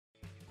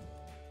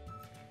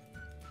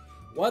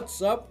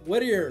What's up,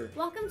 Whittier?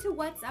 Welcome to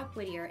What's Up,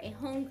 Whittier, a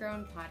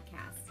homegrown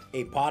podcast.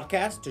 A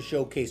podcast to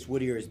showcase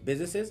Whittier's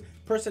businesses,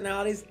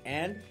 personalities,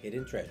 and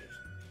hidden treasures.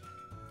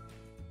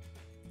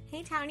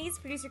 Hey Townies,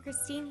 producer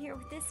Christine here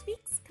with this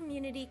week's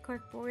Community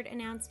Corkboard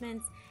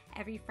announcements.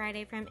 Every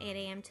Friday from 8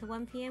 a.m. to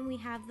 1 p.m. we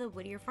have the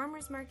Whittier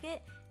Farmers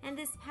Market, and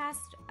this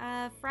past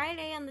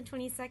Friday on the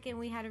 22nd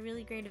we had a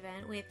really great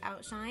event with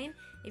Outshine.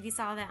 If you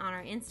saw that on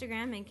our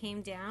Instagram and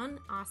came down,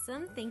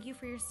 awesome. Thank you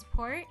for your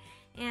support.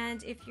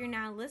 And if you're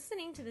now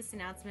listening to this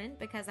announcement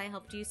because I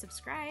helped you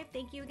subscribe,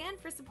 thank you again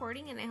for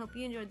supporting, and I hope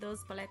you enjoyed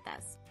those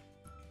boletas.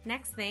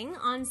 Next thing,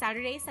 on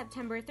Saturday,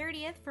 September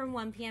 30th from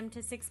 1 p.m.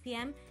 to 6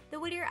 p.m., the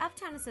Whittier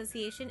Uptown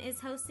Association is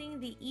hosting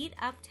the Eat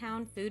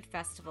Uptown Food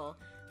Festival.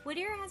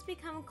 Whittier has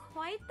become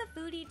quite the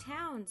foodie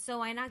town, so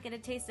why not get a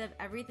taste of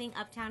everything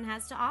Uptown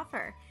has to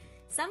offer?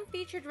 Some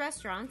featured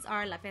restaurants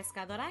are La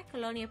Pescadora,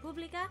 Colonia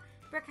Publica,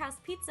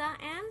 Brickhouse Pizza,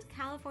 and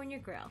California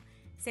Grill.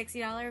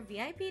 $60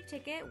 VIP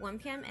ticket, 1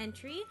 p.m.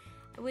 entry,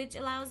 which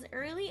allows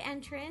early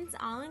entrance,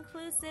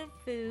 all-inclusive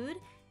food,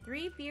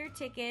 3 beer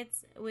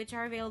tickets, which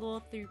are available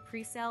through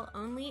pre-sale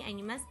only, and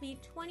you must be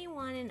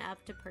 21 and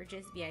up to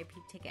purchase VIP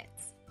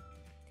tickets.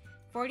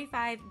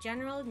 $45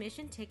 general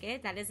admission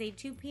ticket, that is a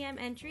 2 p.m.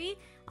 entry,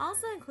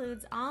 also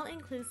includes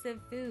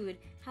all-inclusive food,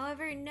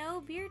 however, no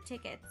beer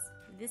tickets.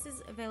 This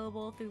is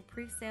available through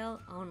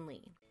pre-sale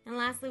only. And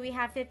lastly, we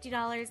have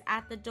 $50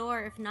 at the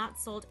door if not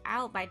sold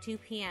out by 2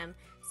 p.m.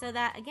 So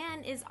that,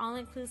 again, is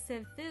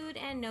all-inclusive food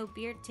and no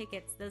beer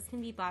tickets. Those can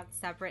be bought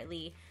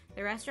separately.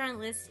 The restaurant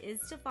list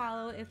is to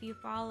follow. If you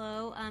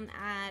follow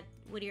at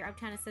Whittier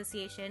Uptown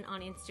Association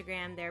on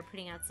Instagram, they're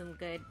putting out some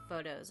good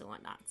photos and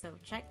whatnot. So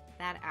check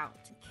that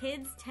out.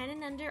 Kids 10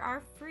 and under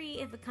are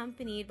free if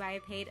accompanied by a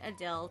paid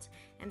adult,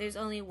 and there's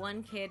only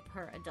 1 kid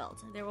per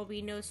adult. There will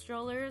be no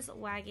strollers,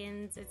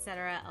 wagons,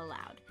 etc.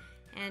 allowed.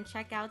 And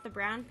check out the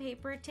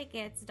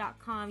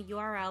brownpapertickets.com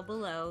URL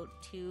below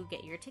to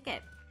get your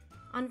ticket.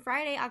 On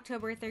Friday,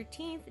 October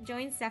 13th,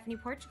 join Stephanie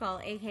Portugal,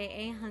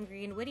 aka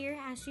Hungry in Whittier,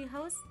 as she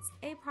hosts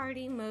a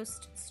party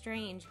most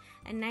strange,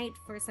 a night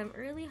for some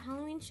early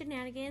Halloween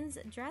shenanigans,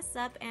 dress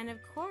up, and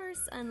of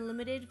course,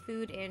 unlimited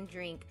food and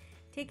drink.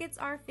 Tickets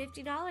are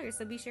 $50,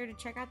 so be sure to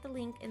check out the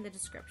link in the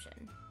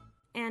description.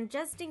 And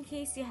just in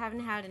case you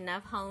haven't had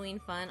enough Halloween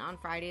fun on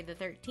Friday the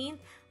 13th,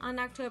 on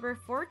October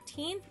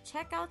 14th,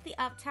 check out the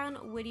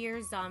Uptown Whittier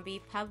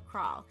Zombie Pub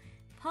Crawl.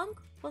 Punk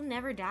will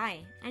never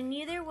die, and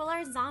neither will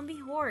our zombie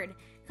horde.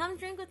 Come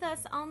drink with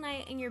us all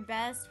night in your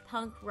best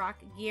punk rock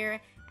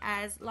gear,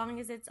 as long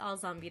as it's all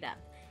zombied up.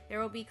 There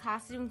will be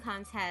costume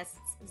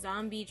contests,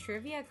 zombie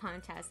trivia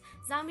contests,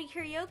 zombie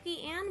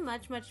karaoke, and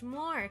much, much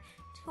more.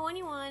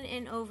 21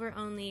 and over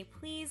only,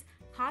 please.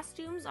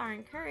 Costumes are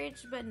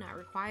encouraged, but not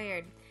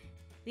required.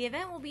 The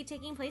event will be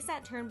taking place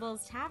at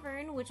Turnbull's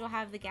Tavern, which will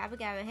have the Gabba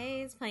Gabba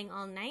Haze playing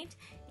all night,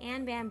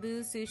 and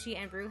Bamboo Sushi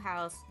and Brew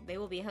House. They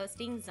will be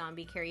hosting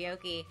zombie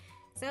karaoke.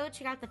 So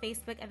check out the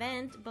Facebook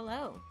event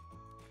below.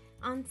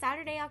 On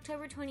Saturday,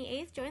 October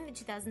 28th, join the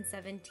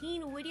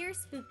 2017 Whittier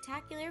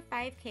Spooktacular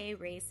 5K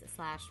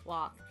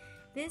Race/Walk.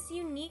 This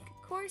unique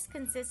course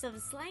consists of a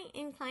slight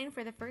incline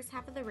for the first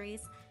half of the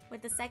race,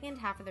 with the second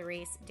half of the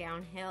race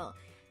downhill.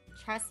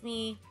 Trust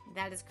me,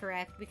 that is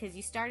correct, because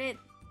you start at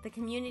the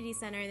community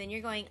center, then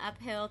you're going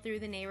uphill through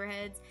the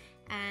neighborhoods,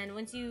 and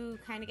once you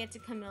kind of get to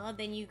Camilla,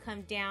 then you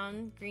come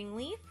down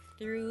Greenleaf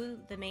through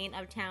the main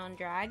Uptown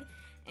drag,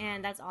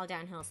 and that's all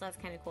downhill, so that's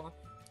kind of cool.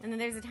 And then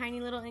there's a tiny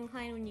little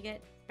incline when you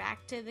get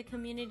back to the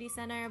community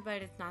center,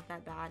 but it's not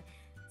that bad.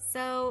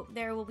 So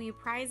there will be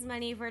prize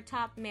money for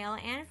top male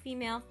and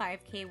female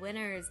 5K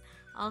winners.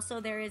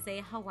 Also, there is a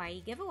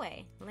Hawaii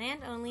giveaway.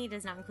 Land only,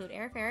 does not include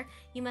airfare.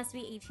 You must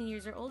be 18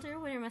 years or older.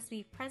 Winner must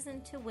be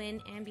present to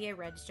win and be a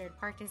registered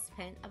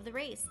participant of the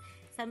race.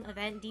 Some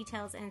event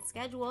details and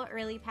schedule.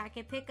 Early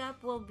packet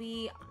pickup will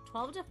be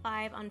 12 to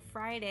 5 on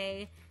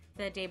Friday,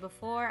 the day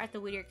before, at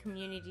the Whittier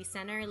Community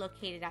Center,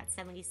 located at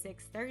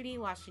 7630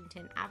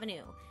 Washington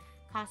Avenue.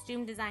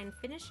 Costume design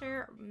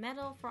finisher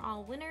medal for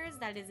all winners,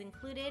 that is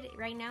included.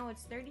 Right now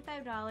it's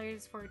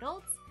 $35 for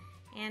adults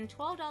and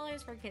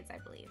 $12 for kids, I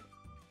believe.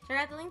 Check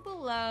out the link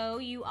below.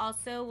 You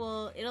also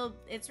will,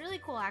 it's really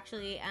cool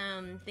actually.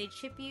 They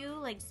chip you,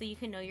 like, so you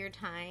can know your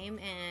time,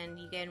 and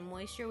you get a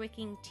moisture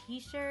wicking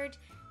t-shirt.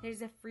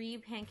 There's a free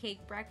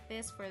pancake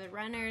breakfast for the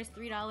runners,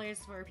 $3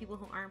 for people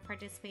who aren't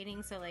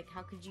participating. So like,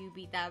 how could you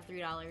beat that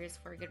 $3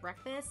 for a good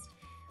breakfast?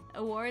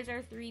 Awards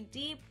are 3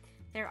 deep.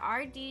 There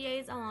are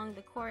DJs along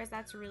the course,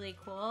 that's really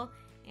cool.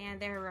 And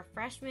there are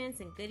refreshments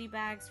and goodie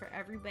bags for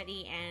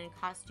everybody, and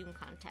costume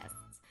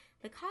contests.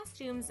 The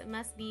costumes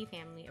must be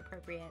family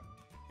appropriate.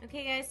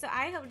 Okay guys, so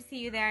I hope to see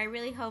you there. I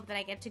really hope that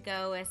I get to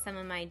go with some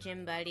of my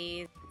gym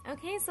buddies.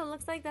 Okay, so it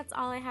looks like that's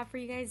all I have for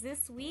you guys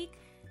this week.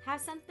 Have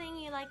something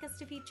you'd like us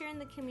to feature in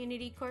the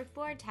Community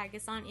Corkboard? Tag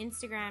us on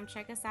Instagram.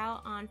 Check us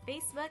out on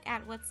Facebook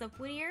at What's Up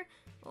Whittier,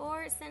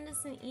 or send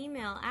us an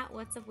email at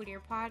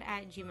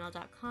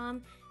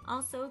whatsupwhittierpod@gmail.com.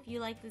 Also, if you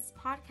like this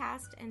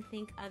podcast and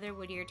think other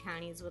Whittier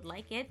townies would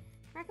like it,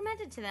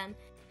 recommend it to them.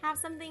 Have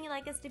something you'd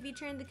like us to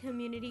feature in the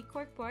community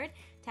corkboard?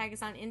 Tag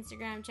us on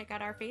Instagram, check out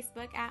our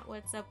Facebook at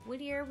What's Up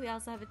Whittier. We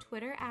also have a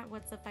Twitter at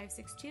What's Up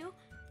 562,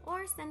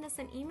 or send us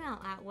an email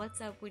at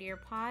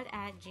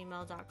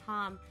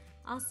whatsupwhittierpod@gmail.com.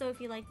 Also,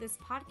 if you like this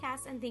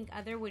podcast and think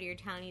other Whittier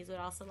townies would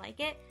also like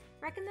it,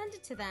 recommend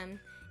it to them.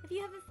 If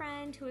you have a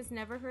friend who has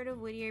never heard of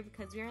Whittier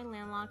because we are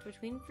landlocked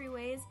between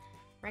freeways,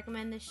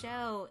 recommend the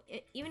show.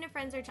 Even if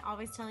friends are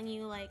always telling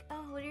you like,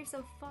 oh, Whittier's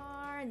so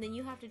far, and then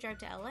you have to drive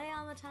to LA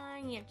all the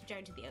time, you have to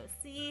drive to the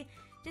OC,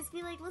 just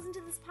be like, listen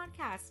to this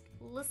podcast.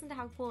 Listen to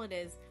how cool it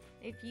is.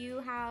 If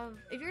you're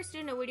a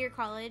student at Whittier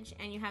College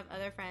and you have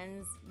other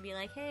friends, be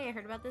like, hey, I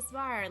heard about this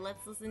bar.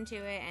 Let's listen to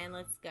it and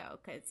let's go,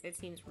 because it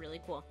seems really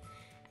cool.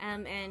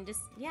 And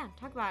just,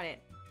 talk about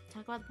it.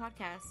 Talk about the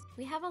podcast.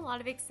 We have a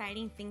lot of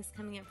exciting things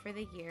coming up for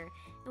the year,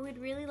 and we'd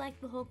really like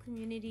the whole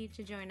community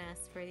to join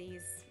us for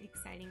these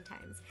exciting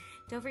times.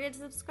 Don't forget to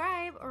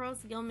subscribe or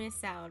else you'll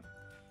miss out.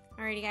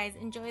 Alrighty guys,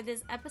 enjoy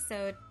this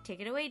episode.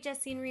 Take it away,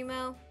 Jesse and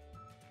Remo.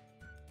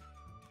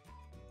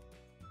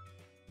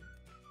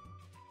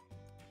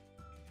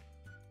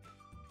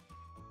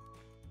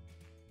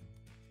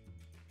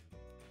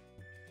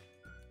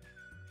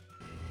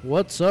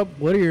 What's up,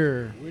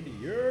 Whittier?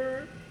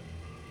 Whittier.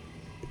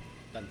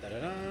 Dun, dun,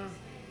 dun, dun.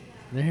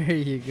 There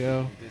you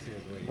go. This is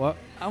Whittier. Well,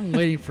 I'm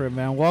waiting for it,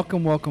 man.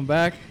 Welcome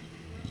back,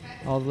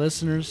 all the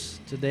listeners.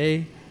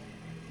 Today,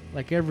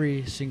 like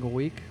every single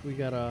week, we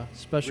got a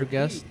special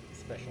guest.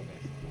 Special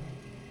guest.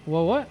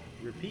 Well, what?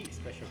 Repeat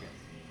special guest.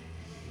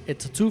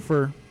 It's a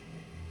twofer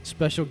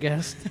special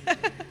guest.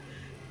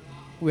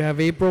 We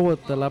have April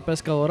with the La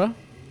Pescadora,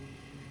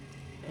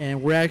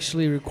 and we're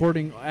actually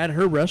recording at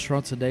her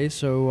restaurant today.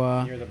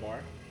 So Near the bar.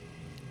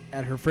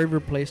 at her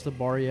favorite place, the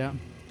bar, yeah.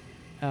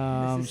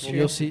 This is So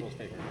you'll see. people's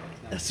favorite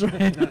place, not- That's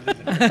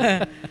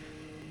right.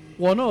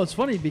 Well, no, it's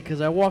funny because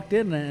I walked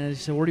in and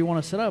she said, "Where do you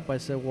want to set up?" I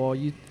said, "Well,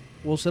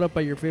 we'll set up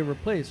at your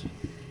favorite place,"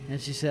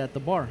 and she said, "At the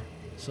bar."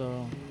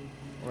 So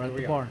we're Here at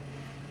we the are. bar.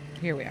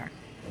 Here we are.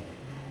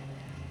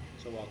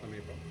 So welcome,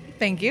 April.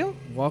 Thank you.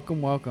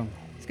 Welcome.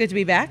 It's good to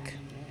be back.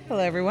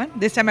 Hello, everyone.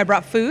 This time I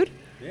brought food,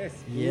 Yes.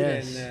 Food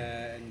Yes.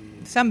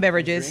 And some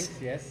beverages.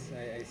 drinks. Yes,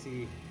 I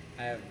see.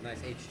 I have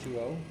nice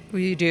H2O.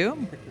 You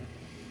do?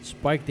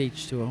 Spiked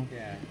H2O.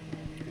 Yeah.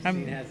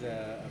 Christine has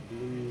a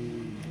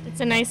blue. It's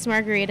a nice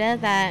margarita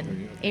that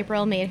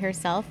April made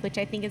herself, which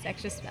I think is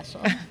extra special.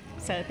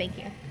 So thank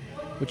you.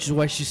 Which is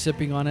why she's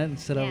sipping on it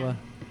instead of Yeah.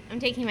 I'm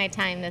taking my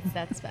time.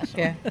 That's special.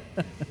 Yeah.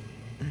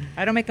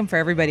 I don't make them for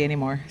everybody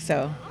anymore,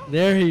 so.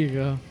 There you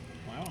go.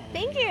 Wow.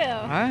 Thank you.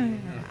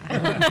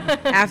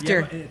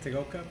 After. Yeah, to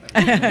go cup.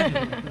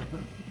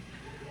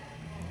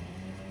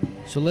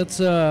 So let's.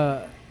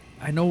 I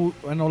know.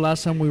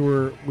 Last time we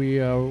were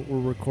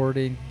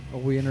recording, or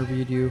we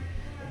interviewed you.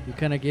 You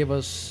kind of gave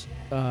us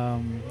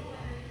some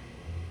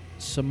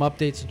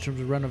updates in terms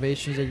of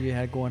renovations that you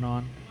had going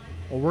on,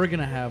 or we're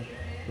gonna have,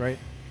 right?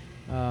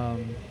 Now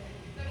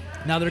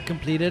they're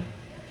completed.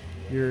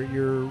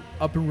 You're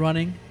up and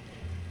running.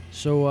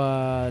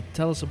 So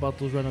tell us about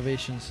those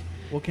renovations.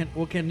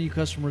 What can new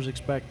customers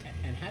expect?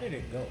 And how did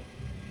it go?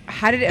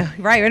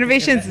 Right,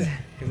 renovations.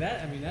 Because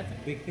that's a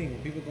big thing.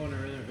 When people go on a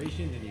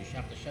renovation and you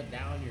have to shut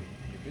down your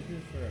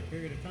business for a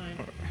period of time.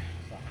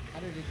 So how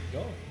did it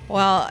go?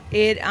 Well,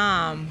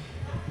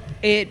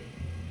 we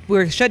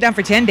were shut down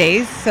for 10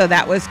 days, so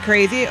that was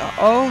crazy.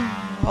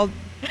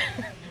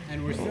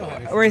 And we're still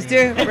having. We're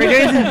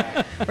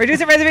doing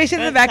some reservations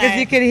in the back, as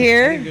you could I think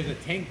hear. there's a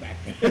tank back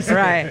there.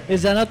 Right.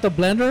 Is that not the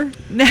blender?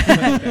 No,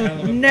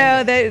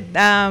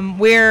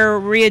 we're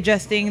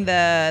readjusting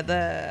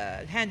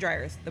the hand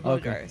dryers, the blow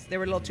Okay. dryers. They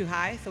were a little too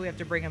high, so we have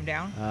to bring them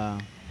down.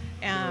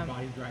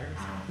 Body dryers.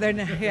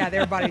 They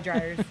were body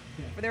dryers.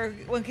 But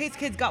in case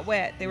kids got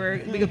wet,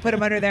 we could put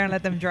them under there and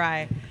let them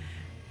dry.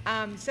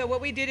 So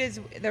what we did is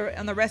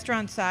on the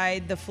restaurant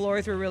side, the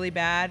floors were really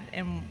bad.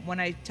 And when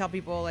I tell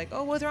people like,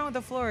 "Oh, what's wrong with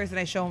the floors?" and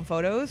I show them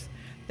photos,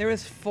 there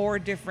was 4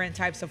 different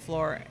types of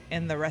floor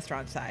in the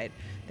restaurant side.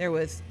 There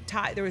was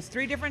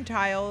 3 different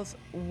tiles,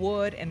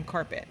 wood, and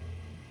carpet.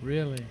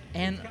 Really?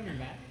 And It's coming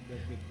back. The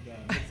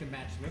mix and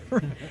match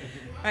look.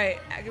 right,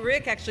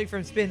 Rick actually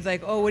from Spin's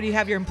like, "Oh, what do you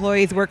have your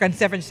employees work on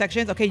different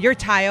sections? Okay, your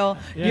tile,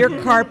 Yeah.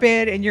 your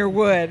carpet, and your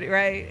wood,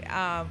 right?"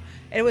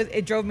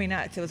 It drove me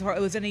nuts. It was hard.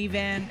 It was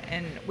uneven,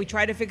 and we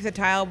tried to fix the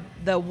tile.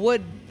 The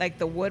wood,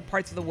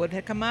 parts of the wood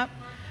had come up,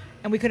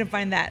 and we couldn't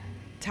find that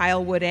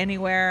tile wood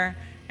anywhere.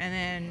 And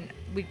then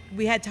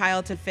we had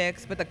tile to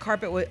fix, but the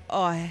carpet was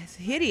it's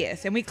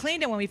hideous. And we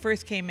cleaned it when we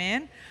first came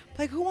in.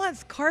 Like, who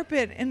wants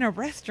carpet in a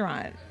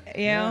restaurant?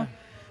 You know.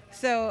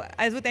 So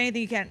as with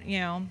anything, you can't.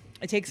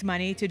 It takes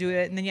money to do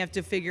it, and then you have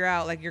to figure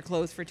out like you're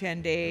closed for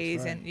 10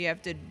 days, right. and you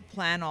have to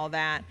plan all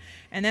that.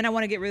 And then I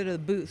want to get rid of the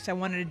booths. I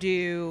wanted to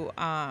do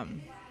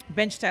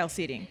bench style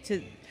seating.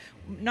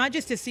 not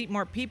just to seat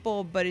more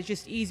people, but it's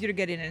just easier to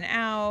get in and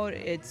out.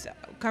 It's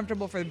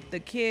comfortable for the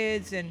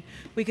kids, and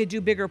we could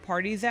do bigger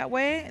parties that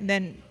way. And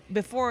then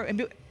before,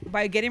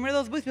 by getting rid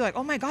of those booths, people are like,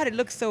 oh my God, it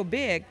looks so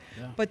big.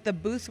 Yeah. But the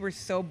booths were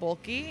so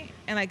bulky,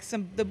 and like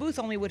the booths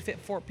only would fit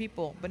 4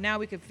 people, but now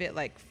we could fit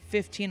like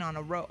 15 on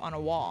a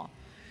wall.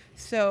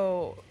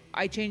 So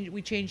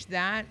we changed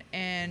that,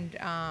 and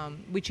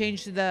we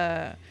changed in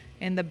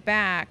the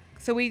back.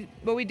 So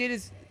what we did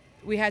is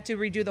we had to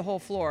redo the whole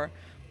floor.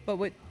 But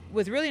what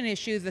was really an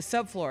issue is the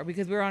subfloor,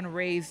 because we were on a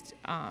raised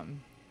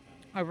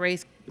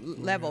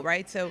level,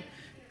 right? So,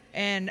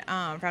 and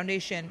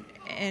foundation,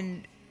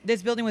 and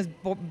this building was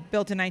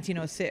built in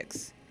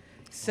 1906.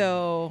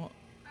 So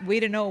we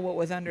didn't know what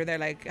was under there,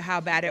 like how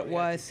bad it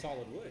was.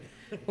 Solid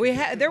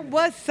wood. There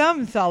was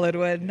some solid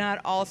wood, not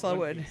all solid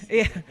wood.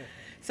 Yeah.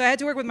 So I had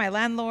to work with my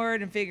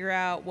landlord and figure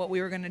out how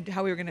we were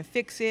gonna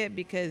fix it,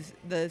 because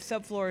the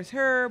subfloor is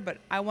her, but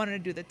I wanted to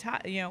do the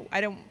top.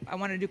 I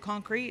wanted to do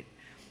concrete,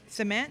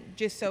 cement,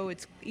 just so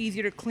it's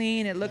easier to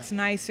clean. It looks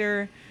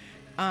nicer.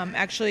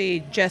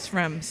 Actually, Jess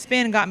from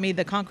Spin got me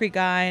the concrete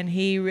guy, and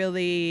he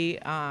really,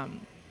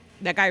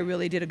 that guy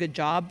really did a good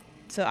job.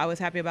 So I was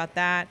happy about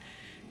that.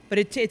 But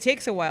it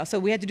takes a while. So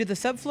we had to do the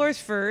subfloors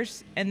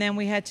first, and then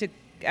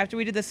after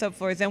we did the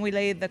subfloors, then we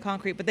laid the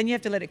concrete. But then you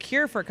have to let it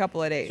cure for a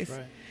couple of days.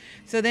 Right.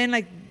 So then,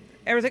 like,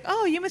 everyone's like,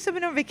 oh, you must have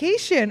been on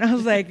vacation. I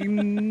was like,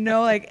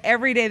 no, like,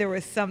 every day there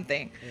was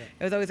something. Yeah.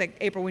 It was always like,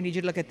 April, we need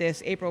you to look at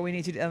this. April, we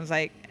need you to, I was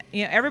like,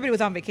 everybody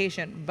was on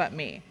vacation but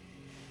me.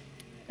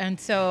 And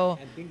so.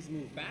 And things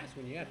move fast.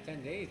 When you have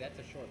 10 days, that's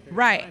a short period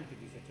right. of time to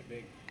do such a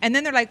big. And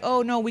then they're like,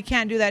 oh, no, we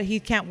can't do that. He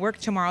can't work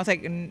tomorrow. I was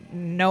like,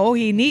 no,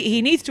 he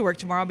needs to work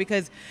tomorrow,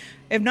 because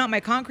if not, my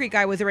concrete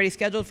guy was already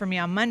scheduled for me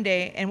on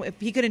Monday. And if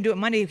he couldn't do it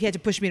Monday, he had to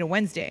push me to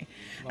Wednesday.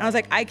 And I was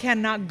like, I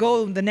cannot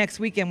go the next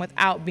weekend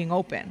without being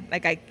open.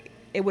 Like,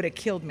 it would have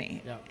killed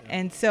me. Yeah.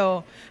 And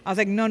so I was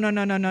like, no.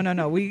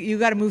 You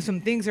got to move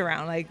some things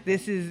around. Like,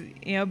 this is,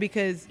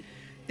 because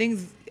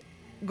things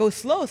go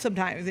slow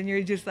sometimes, and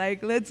you're just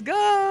like, let's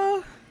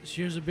go. So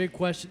here's a big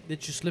question.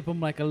 Did you slip them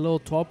like a little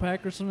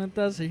 12-pack or something like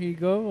that? So here you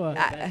go.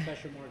 That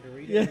special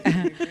margarita.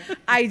 Yeah.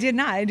 I did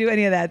not do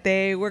any of that.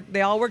 They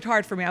all worked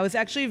hard for me. I was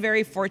actually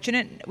very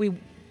fortunate.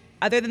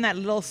 Other than that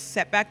little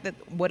setback that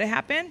would have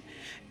happened,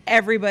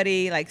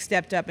 everybody like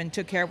stepped up and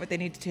took care of what they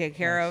needed to take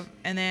care of.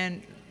 And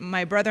then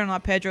my brother-in-law,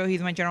 Pedro,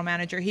 he's my general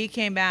manager, he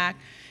came back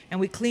and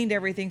we cleaned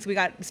everything. So we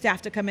got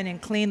staff to come in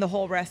and clean the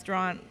whole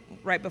restaurant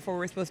right before we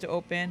were supposed to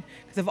open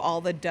because of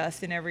all the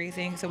dust and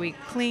everything. So we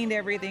cleaned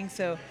everything.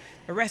 So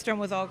the restaurant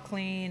was all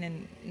clean.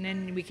 And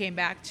then we came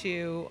back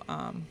to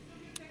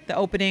the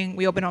opening.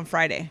 We opened on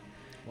Friday.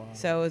 Wow.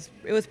 So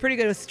it was pretty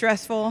good. It was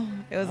stressful.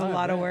 It was a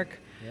lot of work.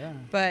 Yeah.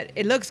 But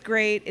it looks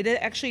great. It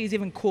actually is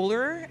even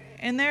cooler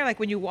in there. Like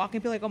when you walk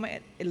in, people are like, oh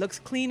my, it looks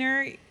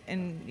cleaner.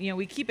 And,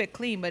 we keep it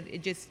clean, but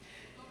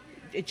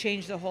it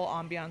changed the whole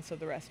ambiance of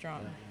the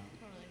restaurant.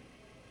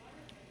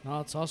 No,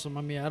 it's awesome.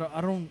 I mean,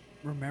 I don't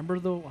remember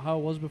how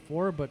it was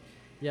before, but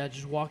yeah,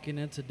 just walking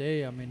in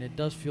today, I mean, it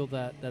does feel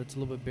that it's a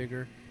little bit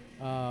bigger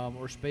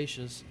or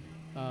spacious.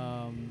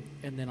 And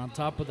then on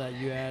top of that,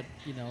 you add,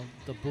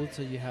 the booths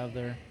that you have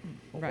there,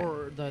 right.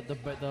 or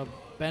the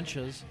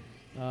benches.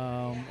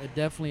 It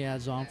definitely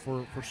adds on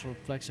for sort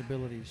of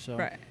flexibility. So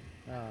right.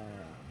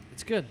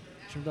 It's good.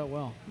 It turned out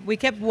well. We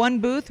kept one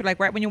booth, like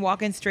right when you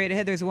walk in straight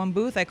ahead, there's one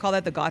booth. I call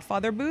that the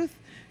Godfather booth.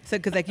 So,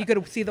 because like you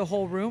could see the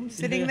whole room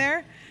sitting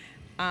there.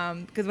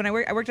 Because when I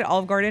worked at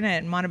Olive Garden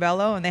at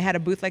Montebello, and they had a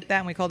booth like that,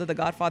 and we called it the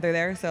Godfather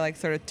there. So like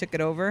sort of took it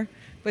over.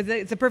 But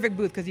it's a perfect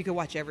booth because you could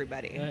watch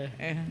everybody.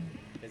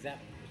 Is that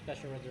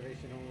special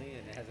reservation only,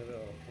 and it has a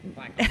little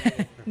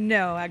plaque?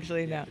 No,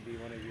 actually, no. Have to be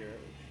one of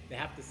they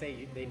have to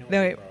say they know.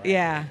 No, April, right?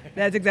 Yeah,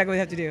 that's exactly what you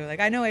have to do.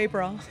 Like I know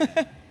April. So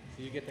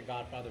you get the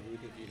Godfather booth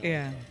if you know.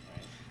 Yeah. April,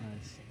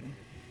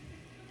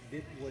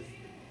 right? Nice.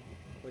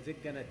 Was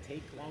it gonna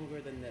take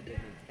longer than the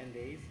 10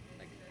 days?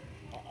 Like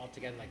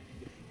altogether, like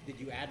did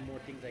you add more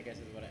things? I guess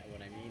is what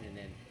I mean. And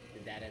then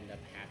did that end up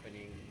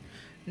happening?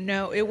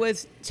 No, it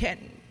was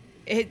 10.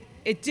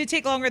 It did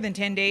take longer than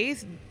 10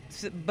 days,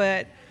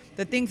 but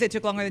the things that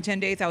took longer than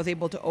 10 days, I was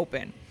able to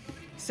open.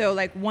 So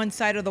like one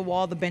side of the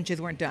wall, the benches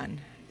weren't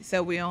done.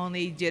 So we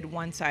only did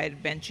one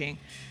side benching.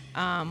 We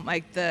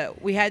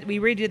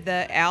redid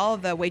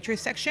the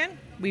waitress section.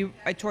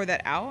 I tore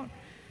that out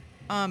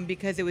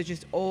because it was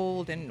just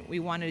old and we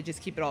wanted to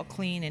just keep it all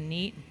clean and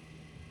neat.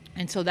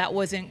 And so that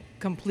wasn't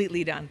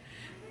completely done.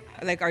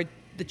 Like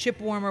the chip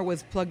warmer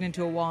was plugged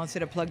into a wall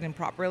instead of plugged in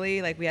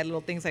properly. Like we had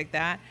little things like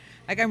that.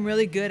 Like I'm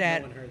really good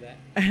at. No one heard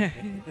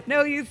that.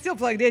 No, you still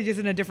plugged in, just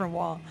in a different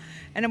wall.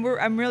 And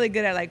I'm really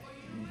good at like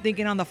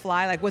thinking on the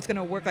fly, like what's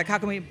gonna work. Like how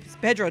can we?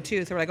 Pedro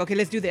too. So we're like, okay,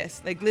 let's do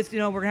this. Like we're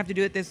gonna have to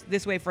do it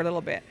this way for a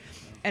little bit.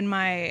 And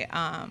my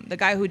the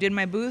guy who did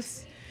my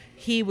booths,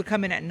 he would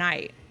come in at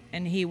night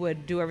and he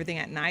would do everything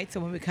at night. So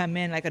when we come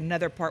in, like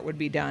another part would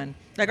be done.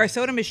 Like our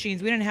soda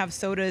machines, we didn't have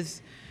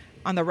sodas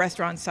on the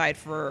restaurant side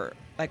for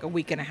like a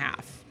week and a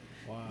half.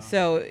 Wow.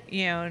 So,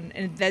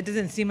 and that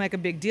doesn't seem like a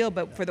big deal,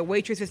 but for the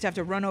waitresses to have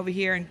to run over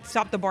here and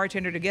stop the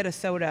bartender to get a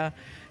soda,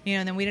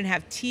 and then we didn't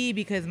have tea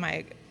because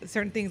my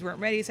certain things weren't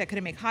ready, so I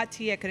couldn't make hot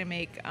tea, I couldn't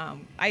make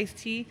iced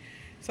tea.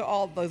 So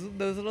all those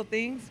little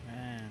things.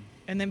 Man.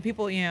 And then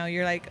people,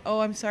 you're like,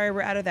 oh, I'm sorry,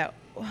 we're out of that.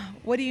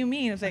 What do you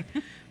mean? It's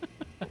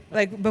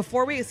like,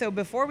 before we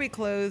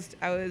closed,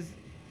 I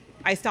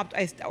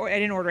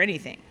didn't order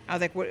anything. I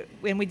was like,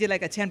 when we did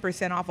like a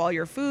 10% off all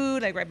your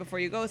food, like right before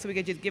you go, so we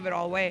could just give it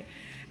all away.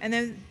 And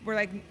then we're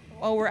like,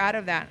 oh, we're out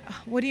of that.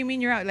 What do you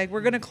mean you're out? Like,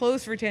 we're going to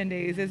close for 10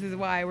 days. This is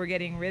why we're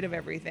getting rid of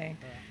everything.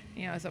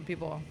 Some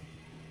people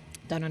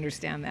don't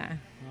understand that.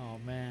 Oh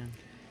man.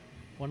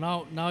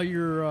 Well, now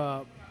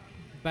you're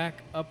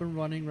back up and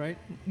running, right?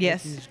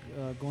 Yes.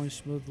 Everything's going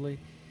smoothly.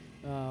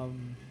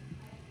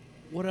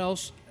 What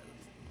else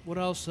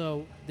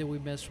did we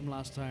miss from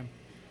last time?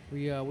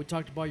 We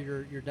talked about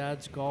your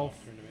dad's golf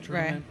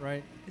tournament,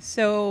 right?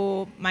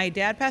 So my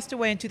dad passed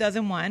away in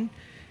 2001,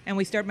 and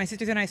my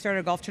sisters and I started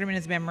a golf tournament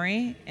in his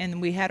memory,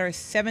 and we had our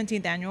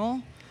 17th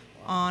annual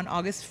on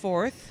August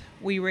 4th.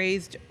 We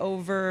raised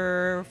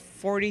over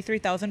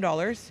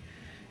 $43,000.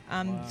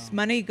 Wow.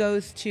 Money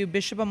goes to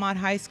Bishop Amat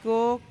High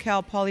School,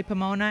 Cal Poly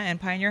Pomona, and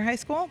Pioneer High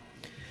School,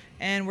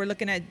 and we're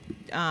looking at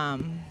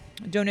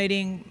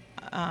donating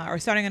or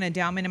starting an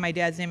endowment in my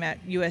dad's name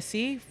at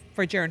USC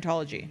for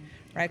gerontology,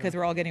 right? Because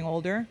we're all getting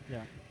older.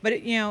 Yeah. But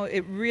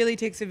it really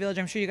takes a village.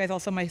 I'm sure you guys all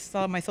saw my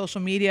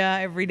social media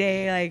every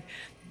day. Like,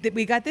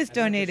 we got this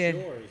donated.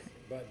 Not just yours,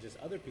 but just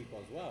other people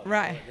as well.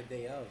 Right. The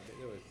day of,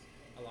 there was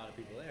a lot of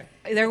people there.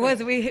 There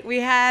was we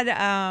had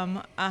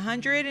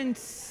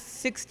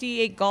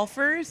 168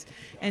 golfers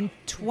and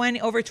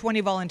over 20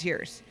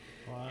 volunteers.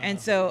 Wow. And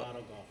A so lot of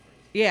golfers.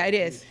 yeah, it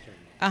is. Huge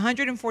tournament.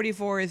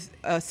 144 is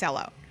a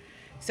sellout.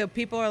 So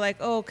people are like,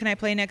 "Oh, can I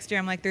play next year?"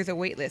 I'm like, "There's a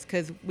wait list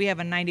because we have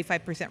a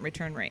 95%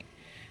 return rate."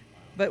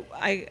 But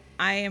I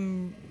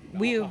am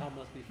we. Alcohol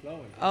must be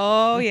flowing.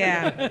 Oh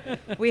yeah,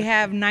 we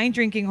have 9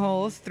 drinking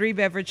holes, 3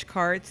 beverage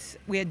carts.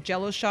 We had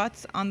Jello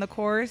shots on the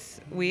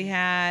course. We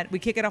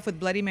kick it off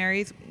with Bloody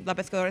Marys. La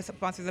Pescadora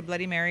sponsors the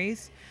Bloody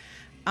Marys.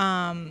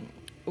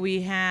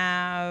 We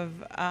have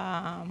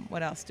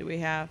what else do we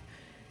have?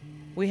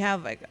 We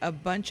have like a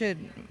bunch of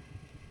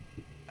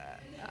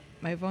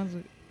my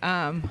phone's.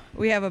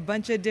 We have a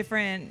bunch of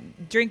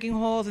different drinking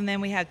holes, and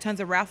then we have tons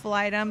of raffle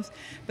items.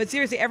 But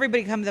seriously,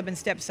 everybody comes up and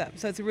steps up.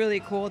 So it's really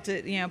cool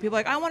to, people are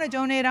like, I want to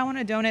donate.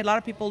 A lot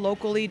of people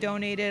locally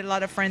donated. A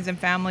lot of friends and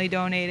family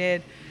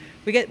donated.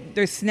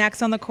 There's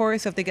snacks on the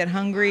course. So if they get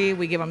hungry,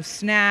 we give them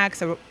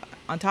snacks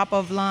on top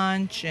of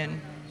lunch.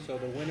 And So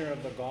the winner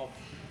of the golf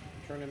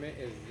tournament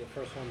is the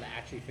first one that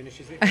actually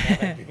finishes it with all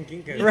that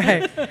drinking. 'Cause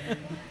right.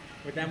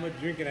 with that much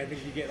drinking, I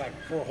think you get like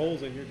 4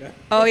 holes and you're done.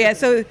 Oh yeah.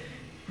 So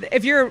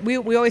if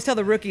we always tell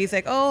the rookies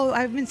like, oh,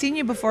 I've been seeing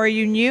you before. Are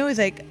you new? It's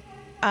like,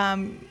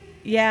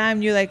 yeah, I'm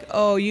new. Like,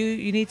 oh,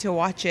 you need to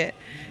watch it.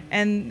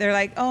 And they're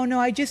like, oh no,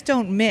 I just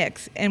don't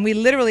mix. And we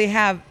literally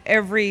have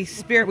every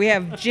spirit. We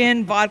have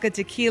gin, vodka,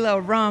 tequila,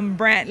 rum,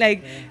 brand,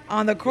 like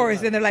on the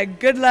course. And they're like,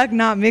 good luck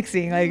not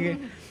mixing, like,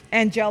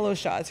 and Jello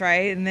shots,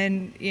 right? And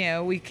then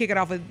we kick it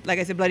off with, like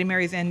I said, Bloody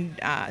Marys and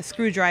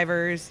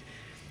screwdrivers.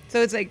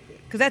 So it's like,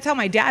 because that's how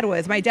my dad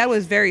was. My dad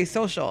was very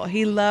social.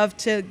 He loved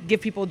to give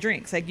people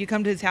drinks. Like, you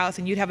come to his house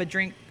and you'd have a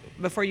drink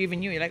before you even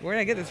knew. You're like, where did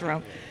I get this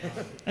from?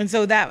 And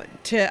so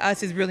that, to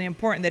us, is really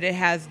important, that it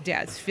has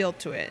dad's feel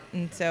to it.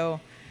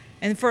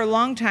 And for a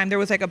long time, there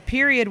was like a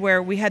period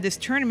where we had this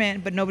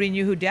tournament, but nobody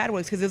knew who dad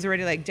was, because it was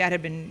already like dad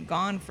had been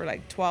gone for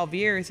like 12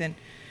 years. And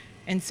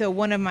so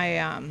one of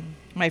my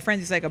my friends,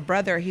 he's like a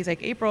brother. He's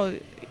like, April,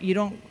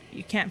 you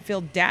can't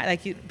feel dad.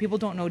 Like, people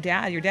don't know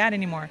your dad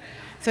anymore.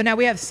 So now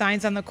we have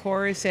signs on the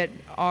course that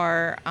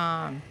are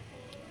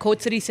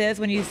quotes that he says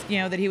when he's,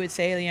 that he would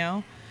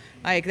say,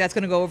 like, that's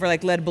going to go over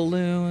like lead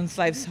balloons,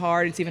 life's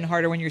hard, it's even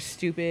harder when you're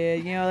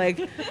stupid, like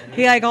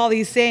he like all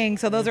these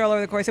sayings. So those are all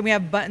over the course. And we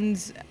have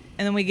buttons,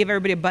 and then we give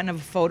everybody a button of a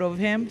photo of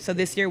him. So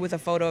this year was a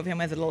photo of him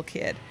as a little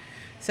kid.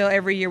 So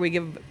every year we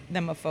give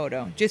them a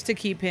photo just to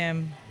keep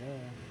him,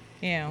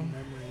 in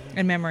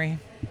memory.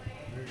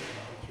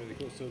 That's really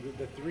cool. So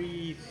the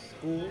 3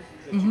 schools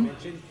that you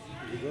mentioned,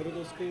 did you go to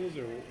those schools,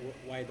 or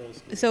why those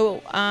schools?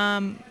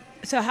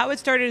 So how it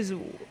started is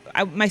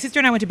my sister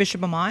and I went to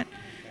Bishop Amat,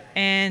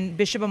 and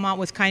Bishop Amat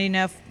was kind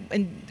enough,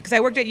 and because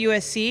I worked at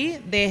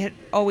USC, they had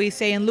always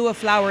say, in lieu of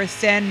flowers,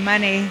 send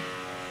money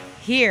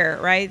here,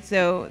 right?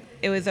 So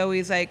it was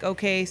always like,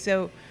 okay,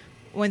 so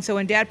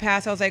when Dad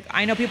passed, I was like,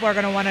 I know people are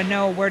going to want to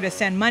know where to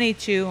send money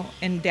to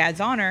in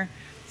Dad's honor.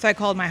 So I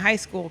called my high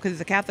school, because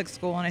it's a Catholic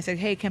school, and I said,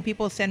 hey, can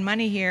people send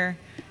money here,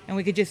 and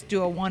we could just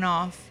do a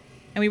one-off.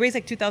 And we raised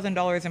like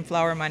 $2,000 in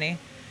flower money.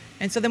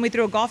 And so then we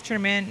threw a golf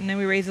tournament, and then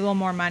we raised a little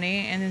more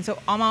money. And then so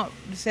Amat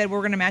said,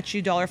 we're going to match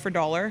you dollar for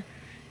dollar.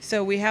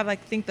 So we have, I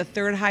think, the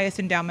 3rd highest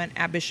endowment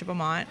at Bishop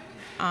Amat.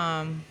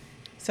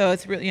 So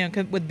it's really,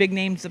 with big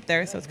names up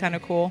there, so it's kind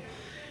of cool.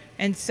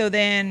 And so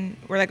then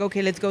we're like,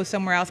 okay, let's go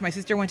somewhere else. My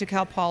sister went to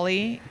Cal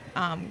Poly.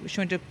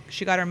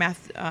 She got her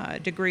math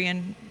degree,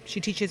 and she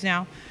teaches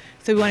now.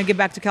 So we want to give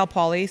back to Cal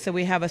Poly. So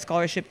we have a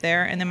scholarship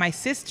there. And then my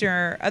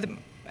sister,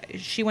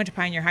 she went to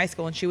Pioneer High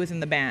School, and she was in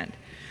the band.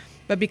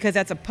 But because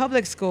that's a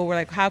public school, we're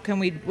like,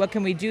 what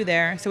can we do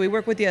there? So we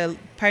work with the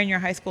Pioneer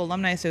High School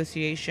Alumni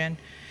Association,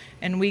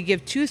 and we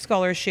give 2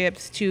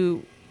 scholarships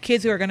to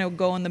kids who are going to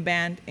go in the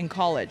band in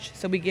college.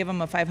 So we give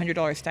them a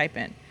 $500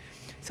 stipend.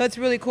 So it's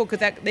really cool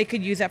because they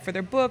could use that for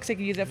their books. They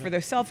could use that for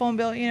their cell phone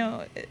bill.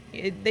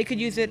 They could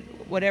use it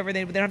whatever.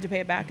 They don't have to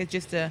pay it back. It's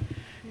just to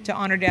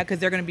honor Dad because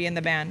they're going to be in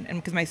the band, and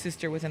because my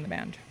sister was in the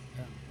band.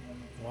 Yeah.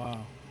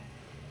 Wow.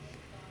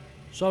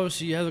 So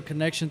obviously you have a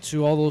connection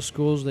to all those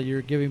schools that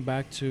you're giving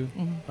back to,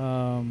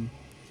 and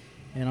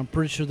I'm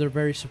pretty sure they're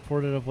very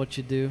supportive of what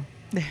you do.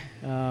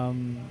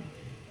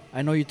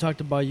 I know you talked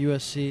about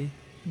USC,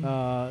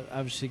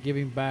 obviously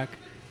giving back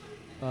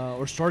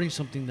or starting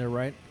something there,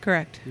 right?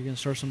 Correct. You're gonna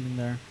start something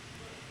there.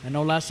 I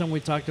know last time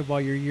we talked about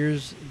your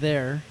years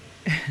there,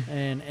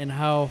 and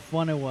how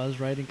fun it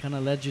was, right? And kind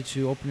of led you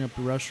to opening up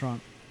a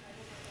restaurant.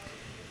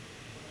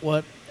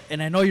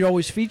 And I know you're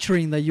always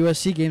featuring the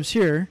USC games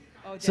here.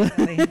 Oh,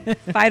 definitely.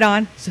 Fight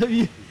on. So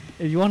if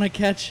you want to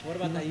catch. What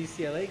about that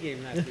UCLA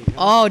game last week?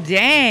 Oh,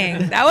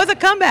 dang. That was a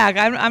comeback.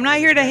 I'm not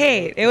here to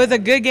hate. It was a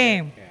good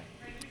game. Yeah.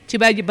 Too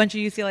bad a bunch of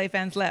UCLA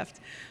fans left.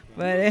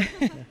 But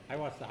I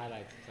watched the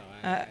highlights, so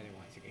I didn't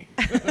watch the game.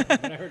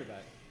 But I heard about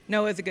it.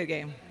 no, it was a good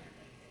game.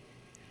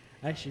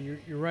 Actually,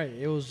 you're right.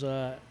 It was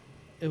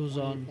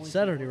on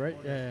Saturday, right?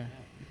 Yeah.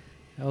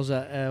 I was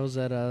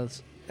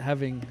at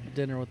having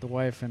dinner with the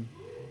wife, and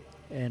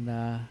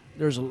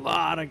there's a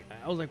lot of.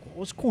 I was like,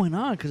 what's going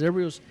on? Because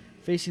everybody was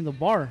facing the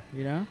bar,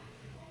 Well,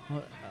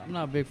 I'm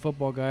not a big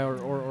football guy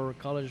or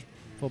college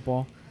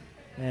football,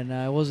 and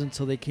it wasn't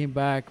until they came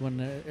back when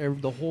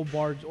the whole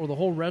bar or the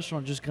whole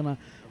restaurant just kind of,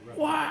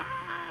 wow!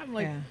 I'm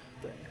like,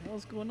 what the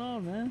hell's going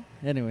on, man?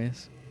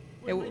 Anyways.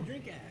 Where's my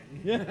drink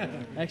at? Yeah.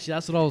 Actually,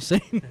 that's what I was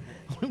saying.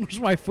 Where's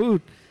my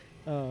food?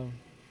 Where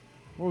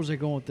was I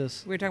going with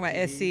this? We were talking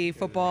about SC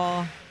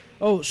football.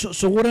 Oh,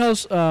 so what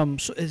else?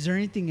 So is there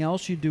anything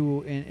else you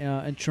do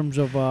in terms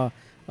of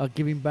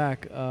giving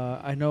back?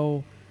 I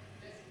know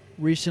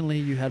recently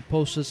you had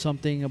posted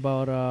something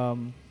about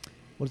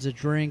what is it?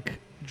 Drink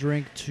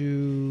to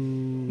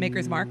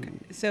Maker's Mark.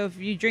 So if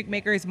you drink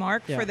Maker's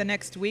Mark for the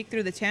next week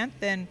through the 10th,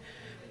 then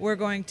we're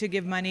going to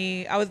give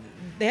money.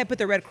 They had put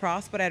the Red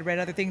Cross, but I had read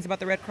other things about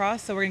the Red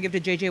Cross, so we're going to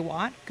give to JJ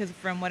Watt, because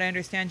from what I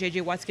understand,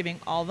 JJ Watt's giving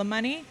all the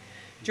money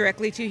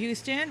directly to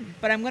Houston.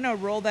 But I'm going to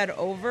roll that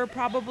over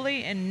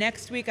probably, and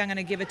next week I'm going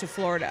to give it to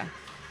Florida.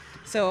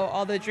 So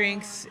all the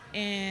drinks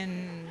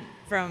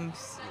from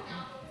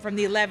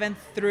the 11th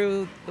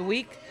through the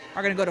week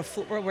are going to go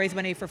to raise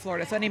money for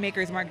Florida. So any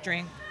Maker's Mark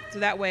drink. So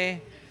that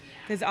way,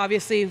 because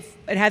obviously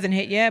it hasn't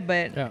hit yet,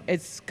 but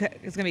it's going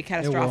to be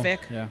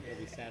catastrophic. Yeah.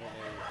 It'll be Saturday.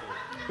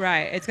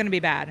 Right, it's going to be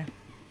bad.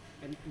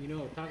 And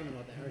talking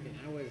about the hurricane,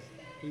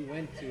 we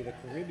went to the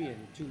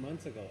Caribbean 2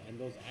 months ago, and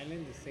those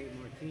islands of St.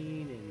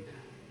 Martin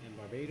and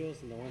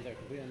Barbados, and the ones that are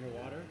completely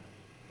underwater,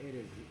 it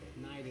is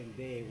night and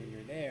day when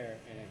you're there,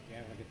 and if you're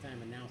having a good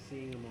time. And now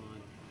seeing them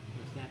on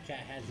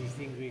Snapchat has these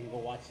things where you can go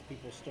watch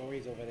people's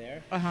stories over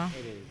there.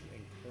 It is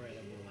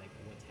incredible, like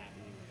what's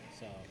happening there.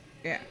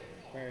 So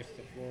prayers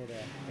to Florida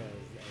because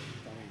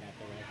it's going that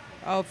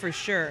direction. Oh, for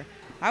sure.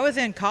 I was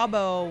in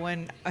Cabo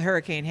when a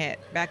hurricane hit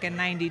back in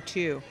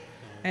 '92,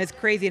 and it's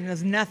crazy, and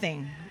there's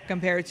nothing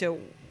compared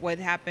to what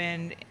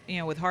happened,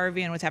 with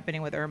Harvey and what's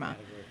happening with Irma.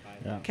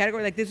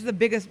 Category, like, this is the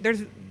biggest.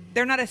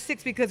 They're not a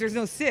 6 because there's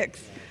no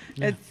 6.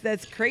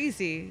 That's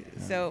crazy.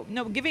 So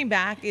no, giving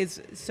back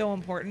is so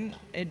important.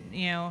 It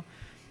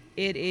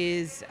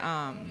is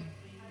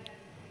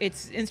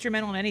it's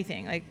instrumental in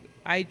anything. Like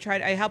I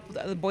help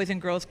the Boys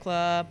and Girls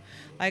Club.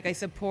 Like I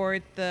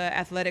support the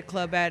athletic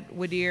club at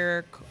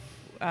Whittier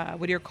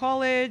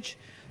College.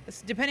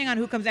 Depending on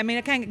who comes, I mean,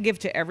 I can't give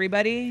to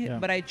everybody,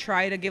 but I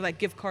try to give like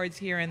gift cards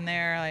here and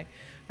there. Like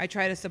I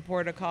try to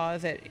support a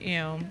cause that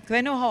because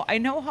I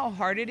know how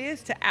hard it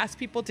is to ask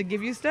people to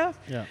give you stuff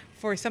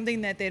for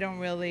something that they don't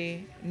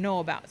really know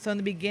about. So in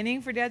the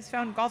beginning, for Dad's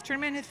golf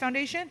tournament, his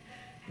foundation,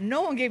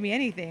 no one gave me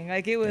anything.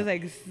 Like it was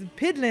like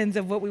piddlings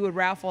of what we would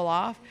raffle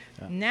off.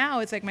 Now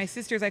it's like my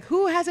sister's like,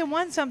 who hasn't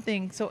won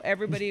something? So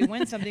everybody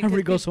wins something.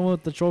 Everybody goes home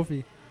with the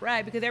trophy.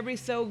 Right, because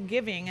everybody's so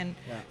giving, and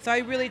so I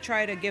really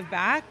try to give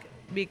back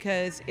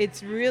because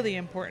it's really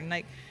important.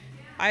 Like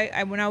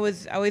I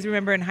always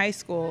remember in high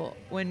school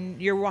when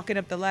you're walking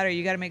up the ladder,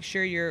 you got to make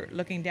sure you're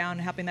looking down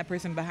and helping that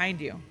person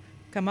behind you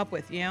come up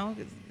with,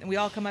 and we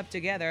all come up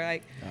together.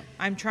 Like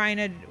I'm trying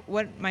to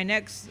one of my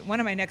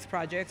next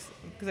projects,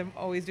 because I'm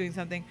always doing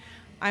something.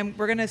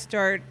 We're gonna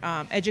start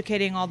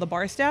educating all the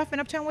bar staff in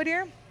Uptown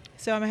Whittier.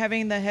 So I'm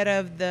having the head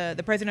of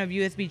the president of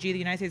USBG, the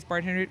United States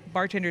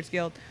Bartenders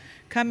Guild,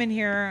 come in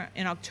here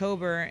in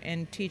October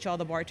and teach all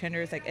the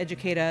bartenders, like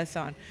educate us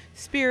on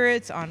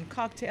spirits, on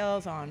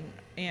cocktails, on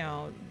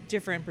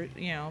different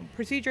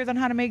procedures on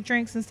how to make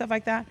drinks and stuff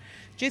like that.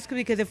 Just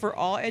because if we're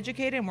all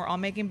educated and we're all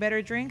making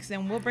better drinks,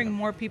 then we'll bring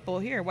more people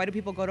here. Why do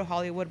people go to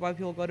Hollywood? Why do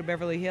people go to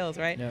Beverly Hills,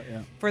 right?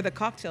 Yeah. For the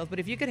cocktails. But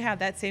if you could have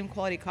that same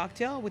quality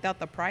cocktail without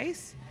the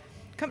price,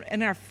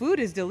 and our food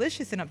is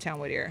delicious in Uptown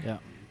Whittier. Yeah.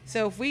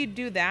 So if we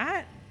do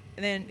that,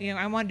 then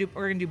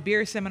we're gonna do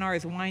beer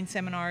seminars, wine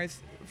seminars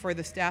for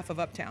the staff of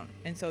Uptown.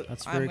 And so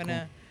That's I'm very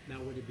gonna. Now,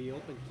 would it be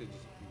open to just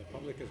the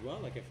public as well?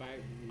 Like, if I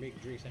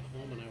make drinks at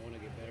home and I want to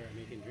get better at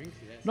making drinks,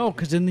 is that No,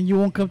 because then you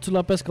won't come to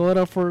La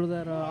Pescadora for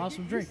that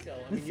awesome drink.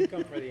 I mean, you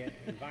come for the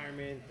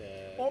environment,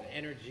 the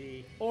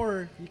energy.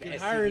 Or you can The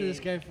hire SCD. this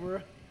guy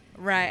for.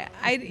 Right.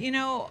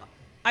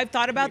 I've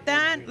thought about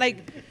that. Like,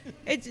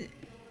 it's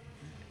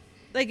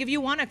like if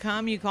you want to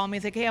come, you call me.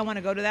 It's like, hey, I want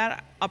to go to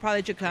that. I'll probably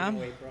let you come.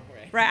 April,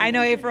 right? Right. I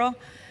know April.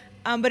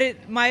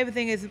 But my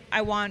thing is,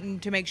 I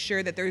want to make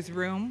sure that there's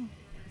room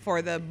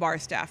for the bar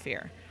staff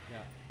here.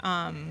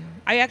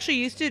 I actually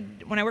used to,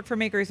 when I worked for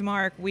Maker's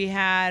Mark, we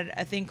had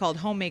a thing called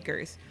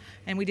Homemakers,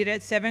 and we did it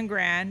at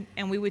 $7,000,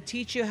 and we would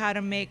teach you how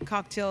to make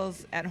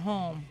cocktails at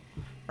home,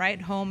 right?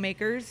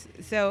 Homemakers.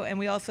 So, and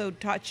we also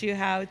taught you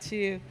how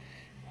to,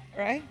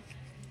 right?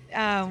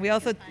 We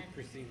also,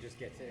 Christine just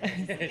gets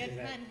it.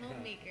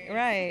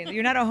 right?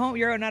 You're not a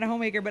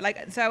homemaker,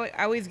 but so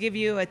I always give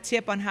you a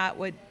tip on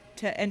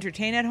to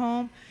entertain at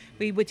home.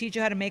 We would teach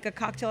you how to make a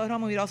cocktail at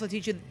home, and we'd also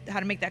teach you how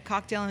to make that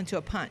cocktail into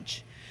a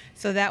punch.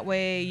 So that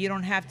way you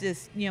don't have to,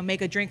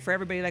 make a drink for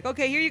everybody. Like,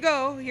 okay, here you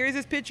go. Here's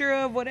this picture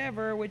of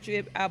whatever, which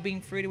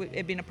being fruity,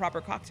 it being a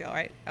proper cocktail,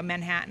 right? A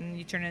Manhattan,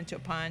 you turn it into a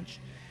punch.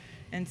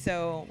 And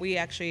so we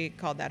actually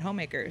called that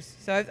Homemakers.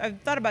 So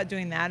I've thought about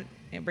doing that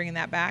and bringing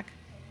that back.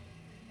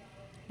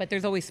 But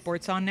there's always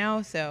sports on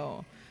now,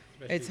 so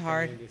Especially it's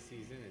hard. coming This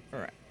season, it's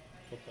Right.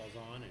 football's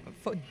on.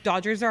 And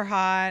Dodgers are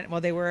hot.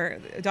 Well,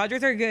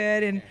 Dodgers are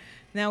good, and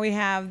now we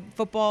have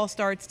football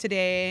starts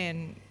today,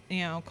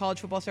 and college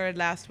football started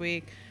last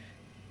week,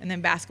 and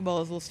then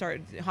basketball will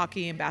start,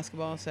 hockey and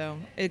basketball. So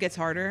it gets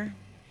harder.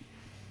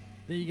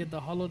 Then you get the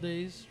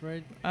holidays,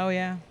 right? Oh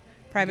yeah,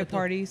 private You get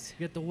parties.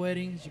 You get the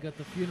weddings. You got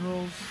the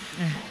funerals.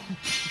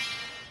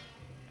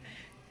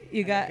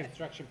 You got.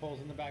 construction poles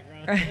in the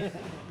background.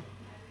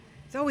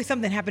 There's always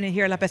something happening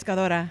here at La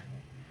Pescadora.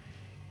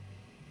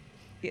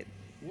 Yeah.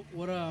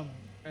 What I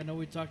know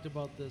we talked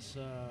about this.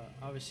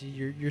 Obviously,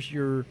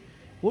 your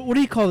what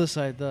do you call this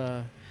side?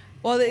 The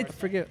Well, I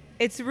forget.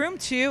 it's room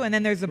 2, and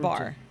then there's the Room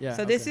bar. 2. Yeah,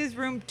 So this okay. is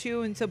room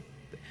 2, and so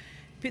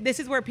this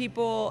is where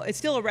people. It's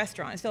still a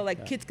restaurant. It's still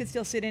like kids can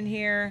still sit in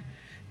here.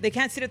 They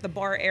can't sit at the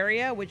bar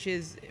area, which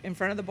is in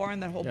front of the bar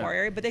in the whole Yeah. bar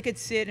area, but they could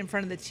sit in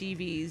front of the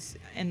TVs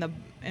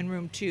in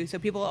room 2. So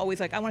people are always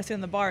like, I want to sit in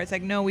the bar. It's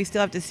like, no, we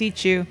still have to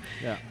seat you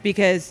Yeah.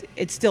 because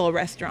it's still a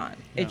restaurant.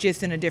 Yeah. It's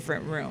just in a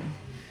different room.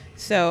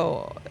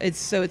 So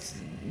it's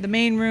the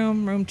main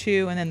room, room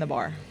 2, and then the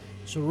bar.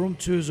 So room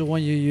 2 is the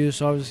one you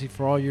use, obviously,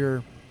 for all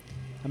your.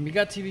 I mean, you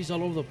got TVs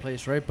all over the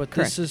place, right? But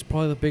Correct. this is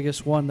probably the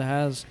biggest one that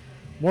has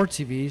more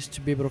TVs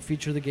to be able to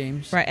feature the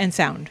games. Right, and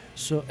sound.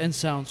 So and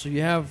sound. So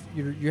you have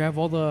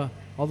all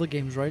the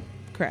games, right?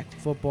 Correct.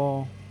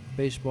 Football,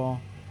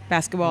 baseball,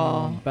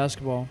 Basketball.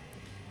 basketball.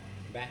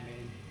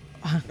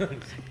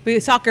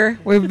 Batman. Soccer.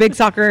 We're big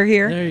soccer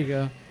here. There you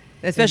go.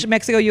 Especially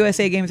Mexico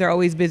USA games are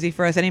always busy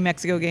for us. Any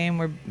Mexico game,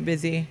 we're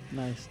busy.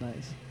 Nice.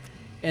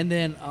 And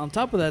then on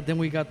top of that, then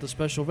we got the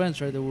special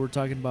events, right, that we were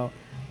talking about,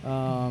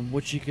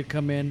 which you could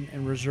come in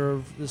and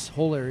reserve this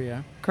whole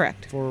area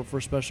Correct.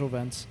 for special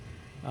events.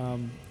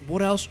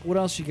 What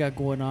else you got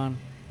going on?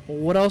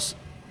 What else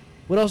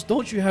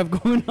don't you have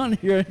going on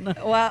here?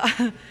 Well,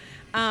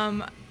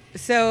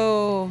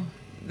 so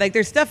like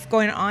there's stuff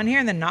going on here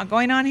and then not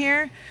going on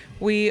here.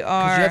 We 'Cause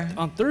are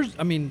on Thursday.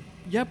 I mean,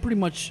 you have pretty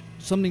much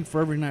something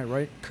for every night,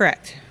 right?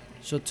 correct.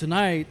 So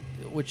tonight,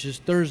 which is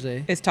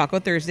Thursday, It's Taco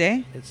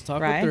Thursday. it's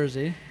Taco Right.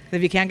 Thursday,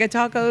 If you can't get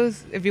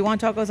tacos, if you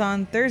want tacos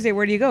on Thursday,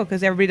 where do you go?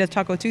 Because everybody does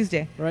Taco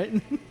Tuesday. right?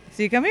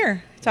 So you come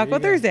here, There Taco you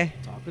go. Thursday.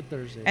 Taco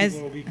Thursday. And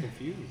People will be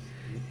confused.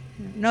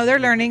 no, they're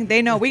learning.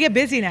 They know. We get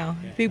busy now.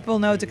 People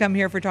know to come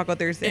here for Taco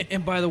Thursday.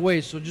 And by the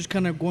way, so just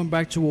kind of going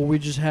back to what we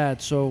just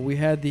had. So we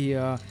had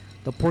the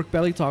pork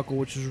belly taco,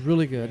 which was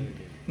really good.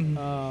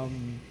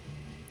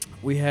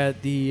 We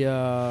had the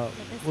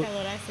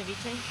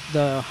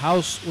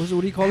house. What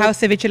do you call House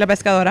Ceviche La it? There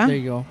Pescadora.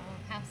 you go.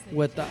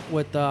 With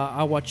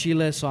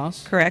aguachile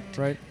sauce. Correct.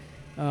 Right.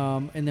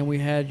 And then we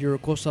had your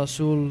Costa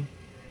Azul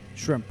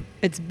shrimp.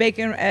 It's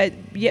bacon.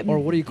 Yeah, Or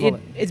what do you call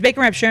it? It's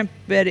bacon wrapped shrimp,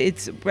 but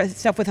it's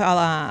stuffed with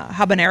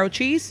habanero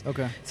cheese.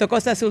 Okay. So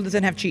Costa Azul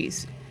doesn't have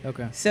cheese.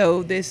 Okay.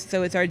 So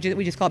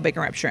we just call it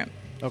bacon wrapped shrimp.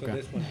 Okay. So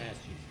this one has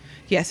cheese.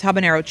 Yes,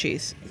 habanero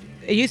cheese.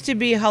 It used to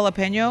be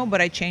jalapeno,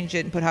 but I changed it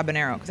and put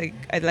habanero because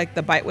I like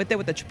the bite with it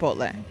with the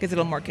chipotle. Gets it a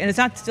little more, and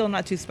it's still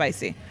not too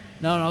spicy.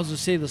 No, I was gonna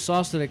say the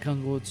sauce that it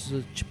comes with,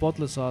 the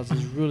chipotle sauce,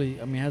 is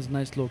really. I mean, has a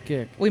nice little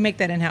kick. We make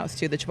that in house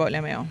too, the chipotle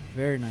mayo.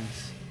 Very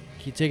nice.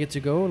 you take it to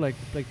go, like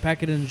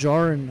pack it in a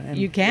jar and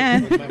You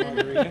can My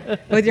margarita.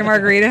 with your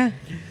margarita.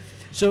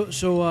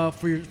 So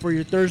for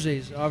your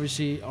Thursdays,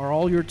 obviously, are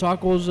all your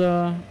tacos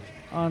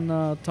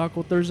on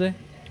Taco Thursday?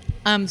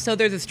 So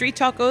there's the street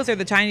tacos, or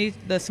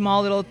the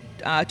small little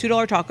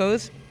 $2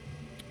 tacos.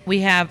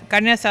 We have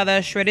carne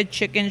asada, shredded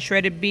chicken,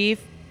 shredded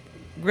beef,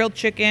 grilled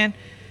chicken,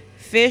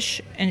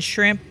 fish, and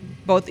shrimp,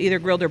 both either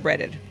grilled or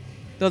breaded.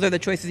 Those are the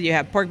choices you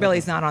have. Pork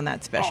belly's not on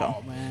that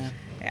special. Oh man,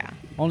 Yeah.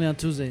 only on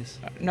Tuesdays.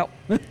 No.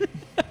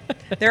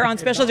 They're on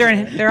special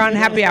they're on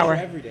happy hour.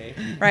 Every day.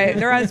 Right.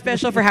 They're on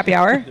special for happy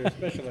hour. They're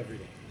special every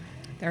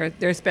day.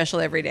 They're special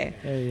every day.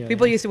 Yeah.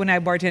 People used to, when I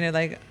bartended,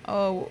 like,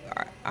 oh,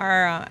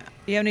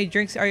 you have any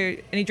drinks?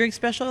 Any drink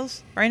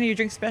specials? Are any of your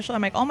drinks special?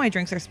 I'm like, all my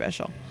drinks are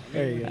special.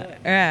 There you go.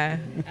 Yeah.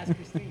 Ask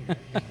Christine.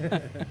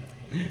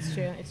 It's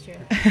true. It's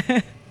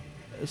true.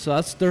 So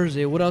that's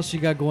Thursday. What else you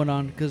got going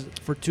on? Because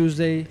for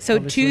Tuesday. So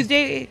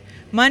obviously-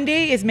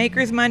 Monday is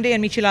Makers Monday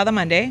and Michelada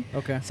Monday.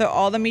 Okay. So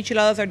all the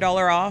micheladas are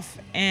 $1 off,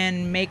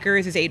 and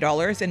Makers is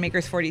 $8, and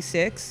Makers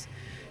 $46.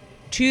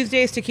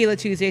 Tuesday is Tequila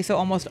Tuesday, so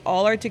almost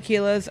all our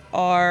tequilas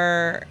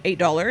are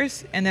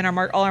 $8, and then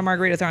all our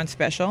margaritas are on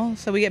special.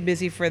 So we get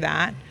busy for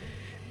that.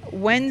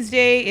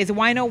 Wednesday is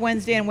Wino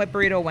Wednesday and Wet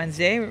Burrito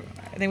Wednesday.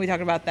 I think we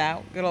talked about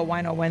that. Good old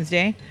Wino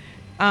Wednesday.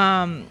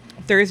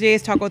 Thursday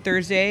is Taco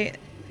Thursday.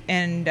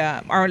 And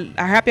our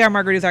happy hour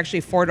margaritas are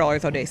actually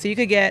 $4 all day. So you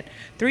could get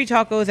 3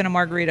 tacos and a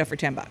margarita for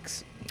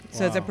 $10.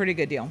 So it's a Wow. pretty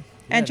good deal.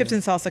 Yeah, And chips it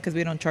and salsa, because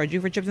we don't charge you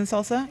for chips and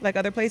salsa like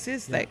other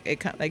places. Yeah.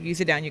 Like you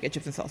sit down, you get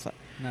chips and salsa.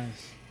 Nice.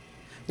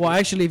 Well,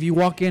 actually, if you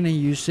walk in and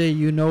you say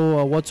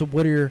What's Up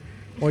Whittier,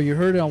 or you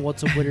heard it on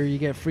What's Up Whittier, you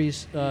get free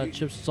chips and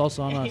salsa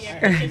on us.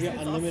 I give you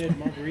unlimited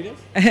margaritas.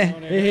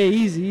 Hey,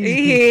 easy.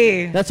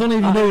 Hey. That's only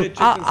if you know.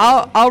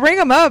 I'll ring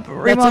them up.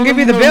 Remo, I'll only give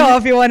you if the you bill know-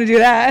 if you want to do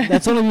that.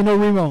 That's only if you know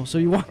Remo. So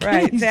you walk in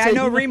Right. and you Say, I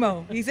know you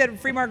Remo. He said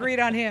free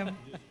margarita on him.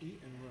 Eat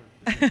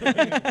and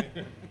run.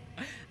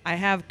 I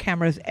have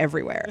cameras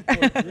everywhere.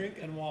 Or drink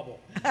and wobble.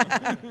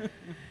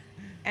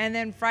 And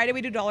then Friday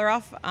we do $1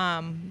 off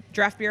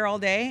draft beer all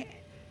day,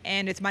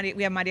 and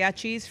we have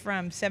mariachis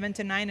from 7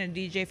 to 9 and a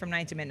DJ from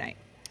 9 to midnight.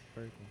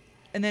 Very cool.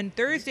 And then You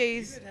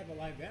Thursdays guys have a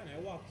live band. I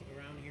walked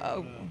around here.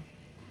 Oh.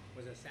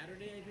 Was it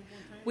Saturday? I did one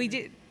time. we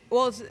did.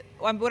 Well,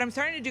 what I'm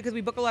starting to do, because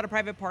we book a lot of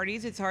private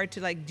parties, it's hard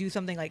to like do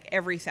something like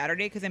every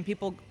Saturday, because then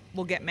people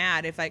will get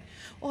mad if like,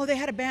 oh, they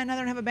had a band, now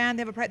they don't have a band,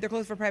 they're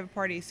closed for private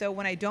parties. So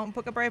when I don't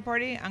book a private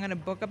party, I'm gonna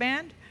book a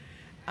band.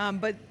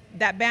 But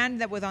that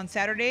band that was on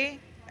Saturday,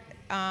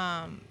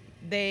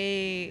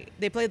 they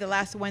play the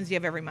last Wednesday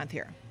of every month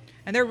here,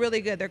 and they're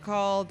really good. They're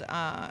called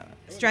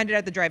Stranded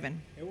at the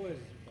Drive-In. It was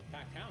a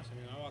packed house. I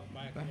mean, I walked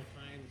by a couple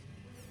times.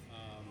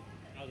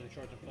 I was in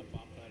shorts and flip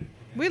flops. So I didn't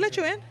think We let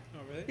you in. Oh,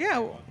 really? Yeah,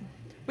 Well,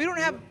 we don't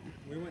have.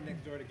 We went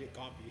next door to get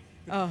coffee.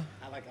 Oh.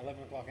 At like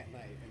 11 o'clock at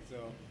night, and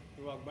so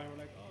we walked by. And we're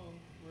like, oh,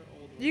 we're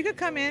old. You could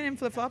come in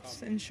flip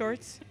flops and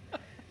shorts.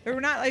 We're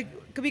not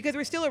like, because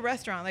we're still a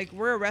restaurant. Like,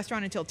 we're a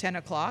restaurant until 10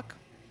 o'clock.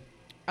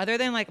 Other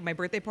than like my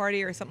birthday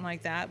party or something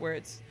like that, where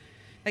it's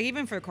like,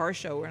 even for a car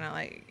show, we're not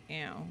like,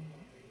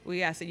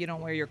 we ask that you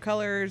don't wear your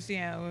colors.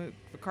 For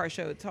car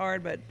show it's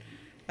hard, but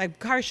like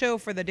car show,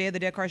 for the Day of the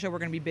Dead car show, we're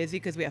gonna be busy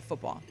because we have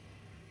football,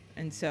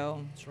 and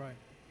so That's right.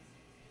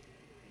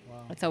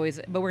 Wow. it's always.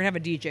 But we're gonna have a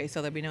DJ,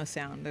 so there'll be no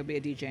sound. There'll be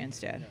a DJ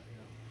instead. Yeah.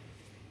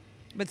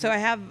 But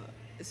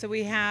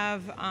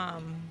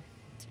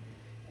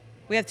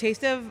we have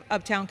Taste of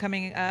Uptown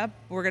coming up.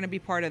 We're going to be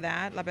part of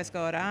that, La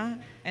Pescadora.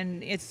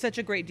 And it's such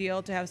a great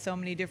deal to have so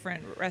many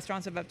different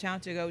restaurants of Uptown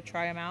to go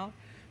try them out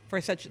for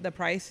the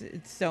price.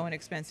 It's so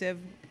inexpensive.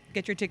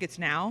 Get your tickets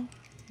now.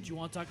 Do you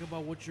want to talk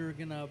about what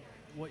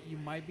you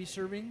might be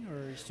serving, or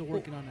are you still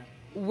working on that?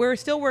 We're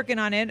still working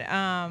on it.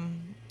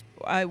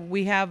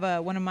 We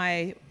have one of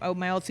my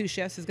old sous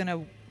chefs is going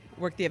to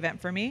work the event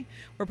for me.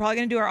 We're probably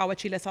going to do our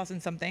aguachile sauce in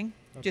something,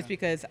 just Okay.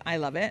 because I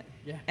love it.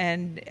 Yeah.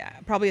 And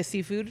probably a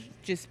seafood,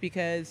 just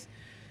because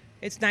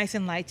it's nice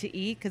and light to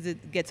eat, because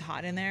it gets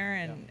hot in there,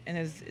 and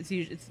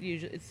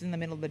it's in the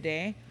middle of the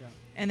day. Yeah.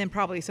 And then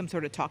probably some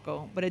sort of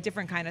taco, but a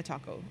different kind of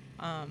taco.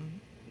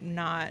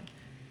 Not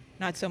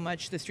so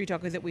much the street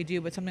tacos that we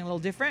do, but something a little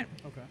different.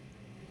 Okay.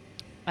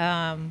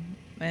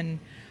 And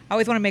I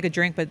always want to make a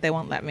drink, but they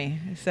won't let me.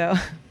 So,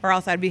 or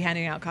else I'd be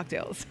handing out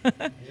cocktails.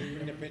 Maybe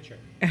bring a picture.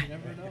 You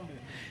never know.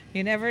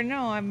 You never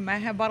know. I might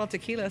have bottled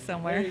tequila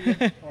somewhere.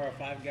 Or a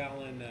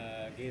 5-gallon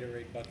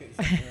Gatorade bucket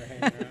somewhere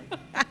hanging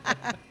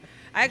around.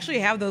 I actually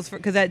have those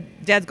because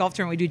at Dad's golf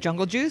tournament we do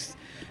jungle juice.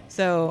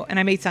 So, and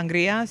I made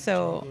sangria.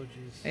 So, Jungle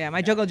juice. yeah,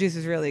 my jungle juice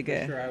is really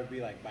good. Sure, I would be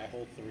like by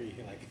hole 3,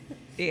 like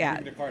Yeah.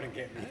 bring the card and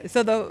get me.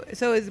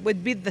 So it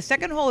would be the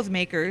second hole is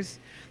Makers.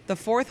 The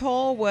fourth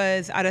hole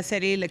was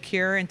Araceli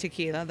liqueur and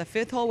tequila. The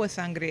fifth hole was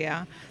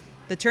sangria.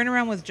 The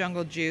turnaround was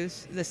jungle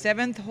juice. The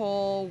seventh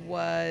hole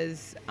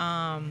was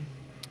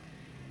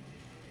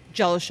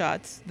Jello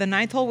shots. The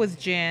ninth hole was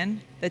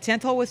gin. The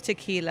 10th hole was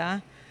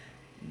tequila.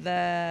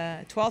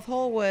 The 12th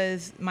hole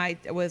was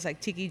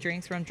like tiki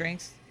drinks, rum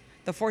drinks.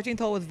 The 14th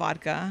hole was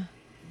vodka,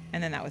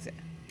 and then that was it.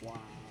 Wow.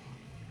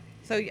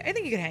 So I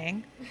think you could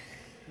hang.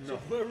 No.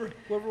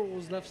 Whoever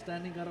was left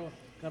standing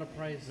got a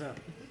prize. No.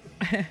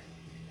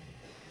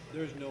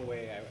 There's no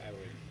way I would.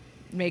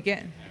 Make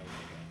it.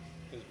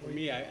 Because for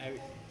me, I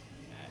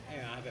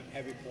have a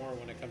heavy pour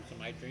when it comes to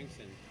my drinks,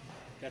 and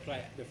that's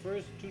why the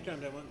first 2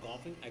 times I went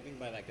golfing, I think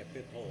by like the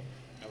 5th hole,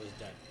 I was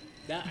done.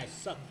 That I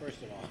suck first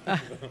of all.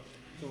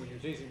 So when you're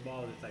chasing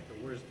balls, it's like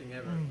the worst thing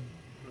ever.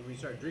 When you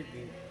start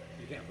drinking,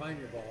 you can't find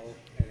your ball,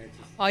 and it's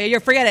just. Oh yeah, you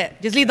forget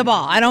it. Just leave the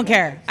ball. I don't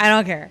care. I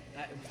don't care.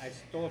 I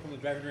stole it from the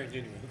driving range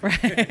anyway.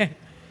 Right.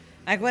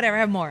 Like whatever,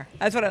 have more.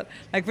 That's what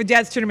like for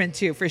Dad's tournament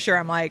too, for sure.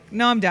 I'm like,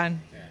 no, I'm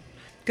done. Yeah.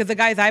 Because the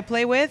guys I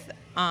play with,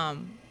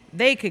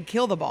 they could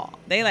kill the ball.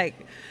 They like,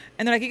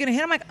 and they're like, you're gonna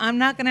hit. I'm like, I'm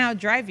not gonna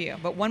outdrive you.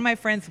 But one of my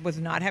friends was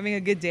not having a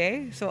good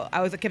day, so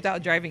I kept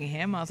out driving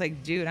him. I was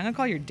like, dude, I'm gonna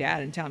call your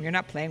dad and tell him you're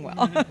not playing well.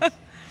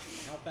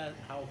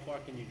 How far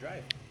can you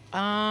drive?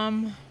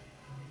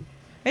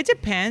 It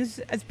depends.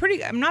 It's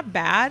pretty. I'm not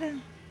bad.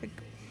 Like,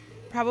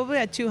 probably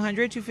at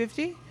 200,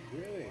 250.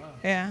 Really? Wow.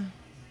 Yeah.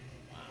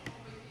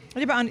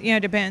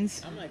 It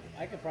depends. I'm like,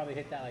 I could probably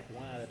hit that like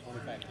 1 out of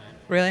 25 times.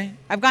 Really?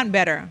 I've gotten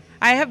better.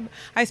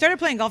 I started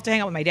playing golf to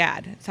hang out with my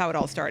dad. That's how it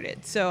all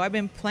started. So I've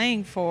been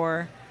playing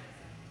for,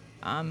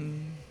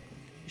 when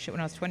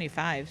I was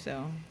 25.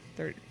 So,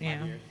 5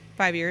 years.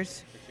 5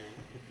 years.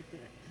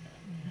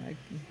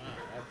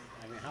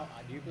 Wow,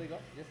 how do you play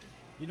golf? Just,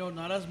 You know,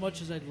 not as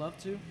much as I'd love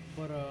to,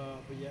 but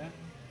yeah,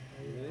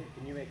 really?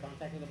 Can you make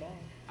contact with the ball?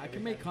 I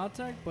can make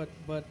contact, but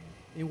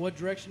in what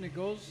direction it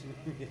goes,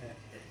 Yeah.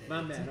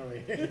 My man over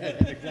here.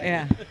 Exactly.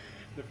 Yeah.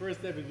 The first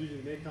step is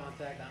usually make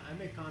contact. I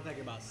make contact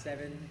about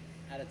 7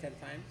 out of 10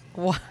 times.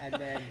 What? And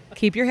then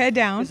Keep your head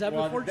down. is that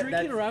Well, before drinking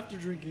that's- or after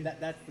drinking?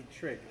 that's the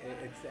trick.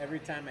 It's every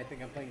time I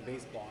think I'm playing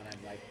baseball and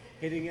I'm like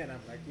hitting it and I'm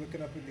like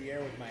looking up in the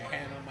air with my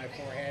hand on my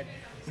forehead,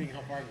 seeing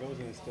how far it goes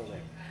and it's still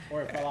there.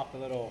 Or it fell off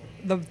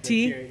The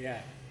tee? tier,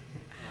 yeah.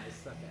 I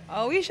suck at it.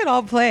 Oh, we should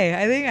all play.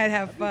 I think I'd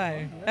have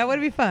fun. That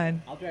would be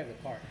fun. I'll drive the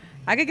cart.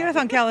 I could get us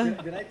on Cali.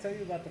 Did I tell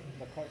you about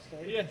the cart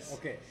story? Yes.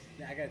 Okay.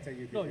 Now I gotta tell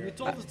you. 'cause No, you're- you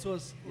told it to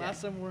us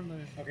last time we were in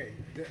the. Okay.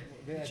 Did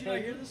I Did you tell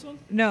not hear this one?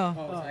 No.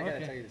 Oh, so I gotta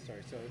okay. tell you the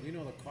story. So you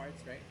know the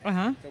carts, right?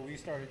 Uh-huh. So we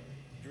started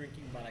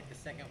drinking by like the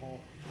 2nd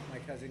hole. My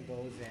cousin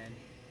goes and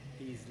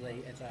he's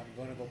late, and so I'm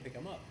going to go pick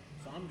him up.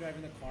 So I'm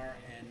driving the car,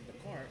 and the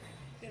cart,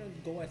 they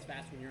don't go as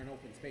fast when you're in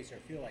open space, or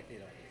feel like they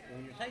don't.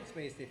 When you're tight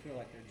space, they feel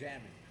like they're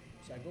jamming.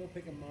 So I go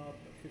pick him up.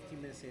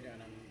 15 minutes later,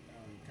 and I'm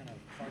kind of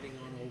carting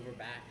on over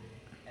back,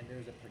 and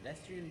there's a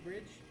pedestrian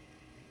bridge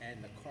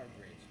and the cart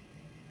bridge,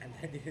 and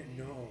I didn't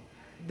know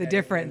The that it was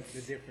difference.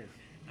 The difference.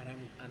 And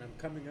I'm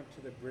coming up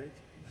to the bridge.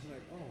 I'm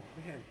like, oh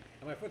man,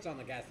 and my foot's on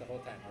the gas the whole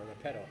time, or the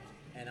pedal,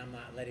 and I'm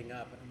not letting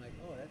up. And I'm like,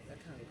 oh, that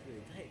kind of looks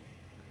really tight.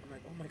 I'm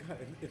like, oh my god,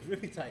 it's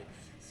really tight.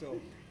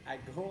 So I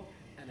go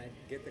and I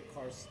get the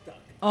car stuck.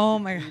 Oh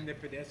my between the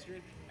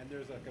pedestrian, and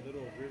there's like a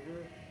little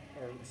river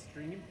or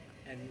stream,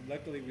 and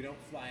luckily we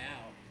don't fly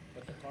out,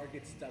 but the car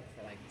gets stuck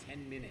for like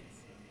 10 minutes.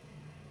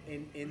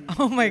 In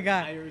Oh my with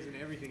God. tires and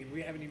everything, and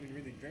we haven't even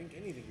really drank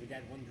anything. We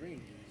had one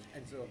drink,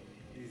 and so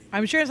these,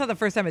 I'm sure it's not the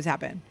first time it's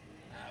happened.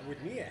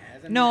 with me it has.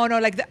 I mean, No,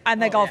 like on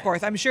the Oh, golf yeah.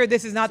 course. I'm sure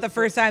this is not the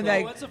first time. No,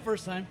 Like, that's the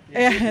first time.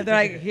 yeah, they're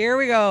like, here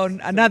we go,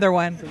 another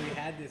one. So we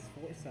had this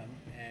foursome,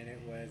 and it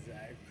was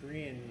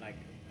Korean, like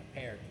a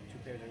pair, 2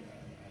 pairs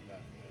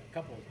of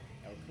couples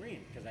that were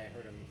Korean, because I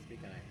heard them speak,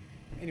 and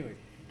anyways,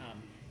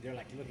 they're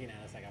like looking at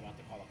us like about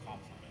to call the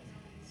cops on us.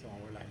 So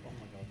we're like, oh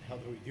my god, what the hell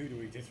do we do? Do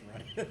we just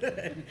run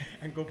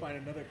and go find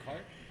another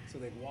cart?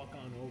 So they walk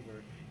on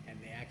over, and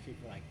they actually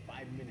for like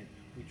 5 minutes,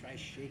 we try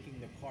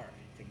shaking the cart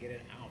to get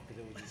it out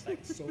because it was just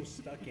like so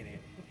stuck in it.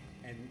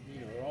 And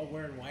you know, they're all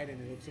wearing white and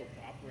it looks so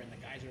proper, and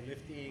the guys are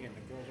lifting and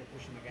the girls are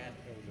pushing the gas.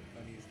 It was the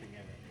funniest thing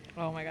ever.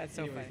 Oh my God,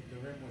 so Anyways, funny. the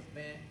rim was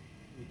bent.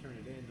 We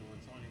turned it in. No one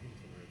saw anything.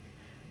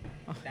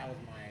 So that was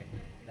my.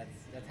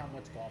 That's how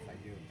much golf I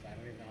do. So I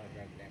don't even know how to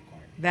drive the damn car.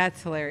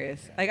 That's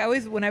hilarious. Like I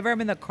always, whenever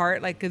I'm in the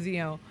cart, like, cause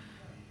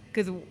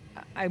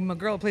I'm a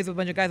girl who plays with a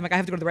bunch of guys. I'm like, I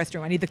have to go to the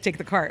restroom. I need to take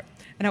the cart.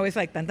 And I always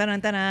like, dun, dun, dun,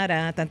 dun,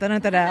 dun, dun,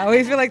 dun, dun, dun. I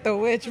always feel like the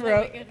witch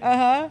wrote,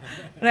 and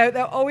that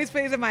always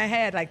plays in my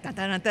head, like, dun,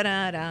 dun, dun,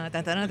 dun, dun,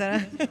 dun, dun,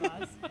 dun,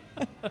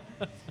 dun.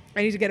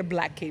 I need to get a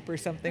black cape or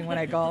something when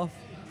I golf.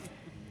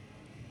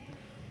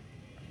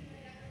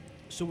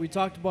 So we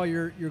talked about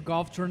your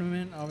golf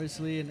tournament,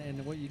 obviously,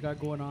 and what you got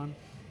going on.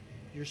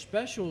 Your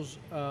specials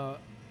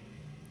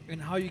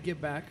and how you give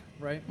back,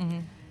 right? Mm-hmm.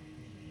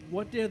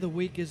 What day of the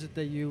week is it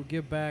that you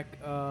give back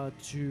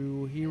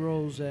to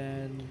heroes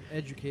and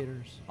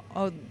educators?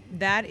 Oh,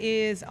 that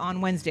is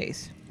on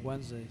Wednesdays.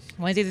 Wednesdays.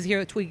 Wednesdays is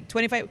here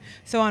 25.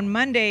 So on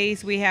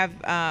Mondays we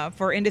have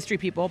for industry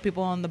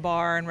people in the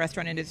bar and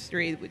restaurant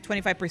industry,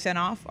 25%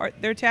 off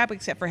their tab,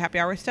 except for happy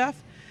hour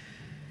stuff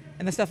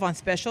and the stuff on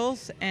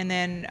specials. And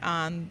then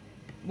on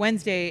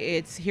Wednesday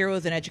it's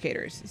heroes and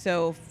educators.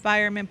 So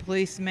firemen,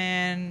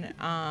 policemen,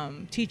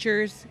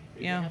 teachers.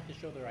 Do You they know, have to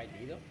show their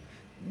ID though?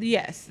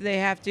 yes, they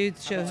have to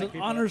show. It's Like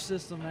an honor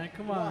system, man.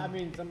 Come on. Well, I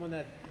mean, someone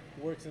that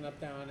works in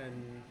Uptown,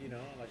 and you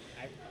know, like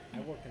I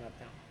work in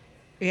Uptown.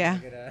 Yeah.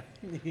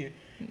 Like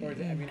or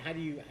I mean, how do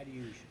you?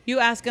 You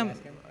ask them.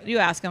 ask 'em? You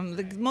ask them.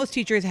 Like, most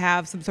teachers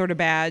have some sort of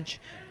badge.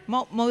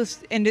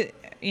 Most,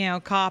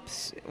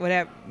 cops,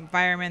 whatever,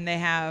 firemen, they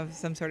have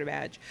some sort of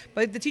badge.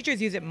 But the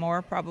teachers use it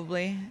more,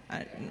 probably.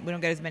 We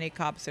don't get as many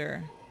cops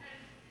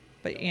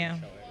but, Sure, I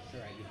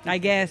do. I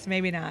guess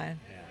maybe not. Yeah.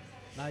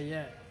 Not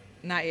yet.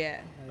 Not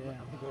yet.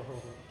 I'm go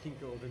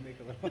Kinko to make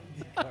a little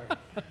ID card.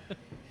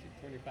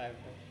 25%.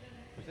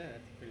 That's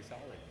pretty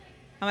solid.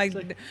 I'm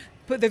like,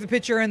 there's a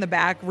picture in the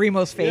back,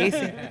 Remo's face.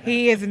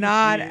 He is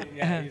not.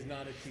 He's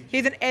not a teacher.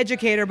 He's an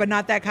educator, but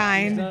not that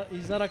kind.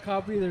 He's not a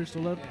cop either.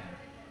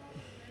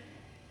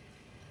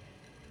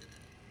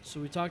 So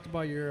we talked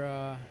about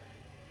your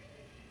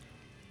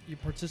you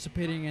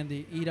participating in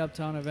the Eat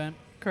Uptown event,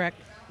 Correct.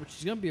 which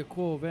is gonna be a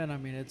cool event. I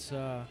mean, it's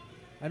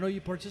I know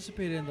you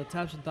participated in the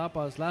Taps and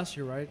Tapas last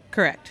year, right?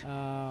 Correct.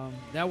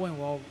 That went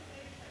well.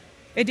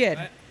 It did.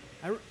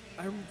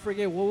 I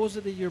forget, what was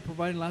it that you were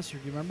providing last year?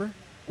 Do you remember?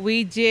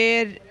 We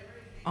did.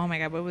 Oh my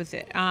God, what was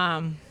it?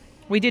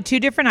 We did 2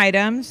 different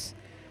items.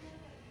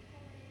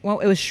 Well,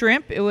 it was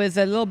shrimp. It was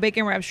a little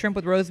bacon wrapped shrimp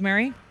with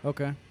rosemary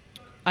Okay.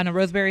 on a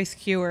rosemary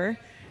skewer,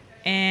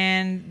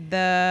 and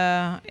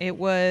it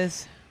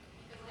was.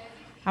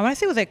 I want to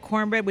say it was like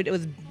cornbread. It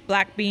was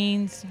black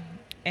beans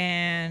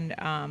and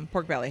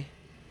pork belly.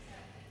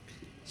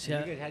 See, You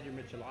guys had your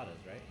micheladas,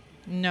 right?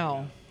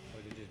 No.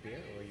 Was it just beer?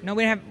 Or you No,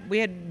 we didn't have. We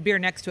had beer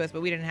next to us,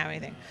 but we didn't have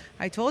anything.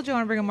 I told you I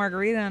want to bring a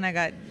margarita, and I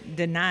got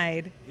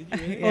denied. Did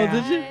you really? Yeah.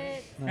 Oh, did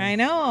you? I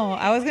know.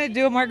 I was gonna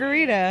do a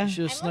margarita.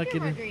 Should have I love snuck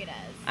your it in. margaritas.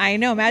 I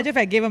know. Imagine if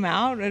I gave them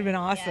out. It would have been Yeah,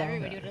 awesome.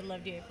 everybody would have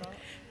loved you, April.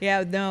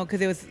 Yeah, no,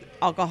 because it was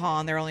alcohol,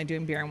 and they're only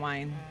doing beer and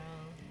wine.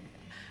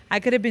 I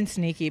could have been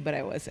sneaky, but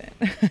I wasn't.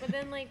 But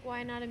then, like,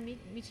 why not a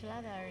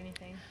michelada or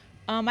anything?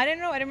 I didn't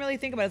know. I didn't really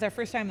think about it. It was our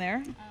first time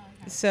there, Oh,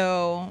 okay.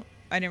 so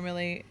I didn't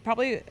really.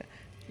 Probably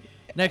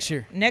Next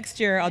year. next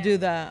year I'll do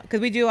because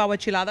we do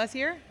aguachiladas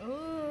here.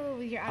 Ooh,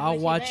 with your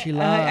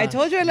Aguachila. I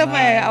told you I love my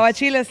Nice.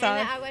 aguachila And the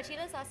sauce.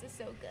 aguachila sauce is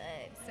so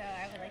good, so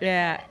I would like to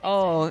Yeah. try that next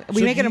Oh, time.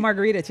 we So make it do a you-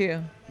 margarita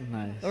too.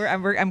 Nice.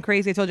 I'm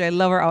crazy. I told you I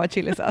love our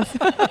aguachila sauce.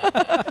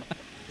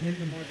 It's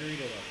a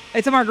margarita though.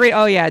 It's a margarita.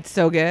 Oh yeah, it's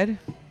so good.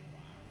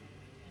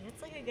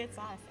 It's like a good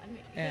sauce. I mean,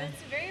 Yeah.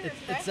 it's very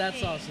refreshing. It's that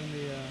sauce in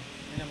the.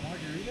 In a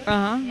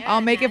margarita? Yeah,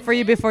 I'll make it for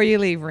you imagine. before you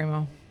leave,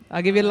 Remo.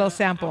 I'll give you a little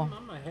sample.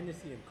 I'm a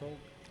Hennessy and Coke.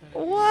 kind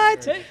of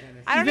What? guy, or Hennessy.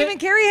 I don't Even- even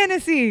carry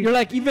Hennessy. You're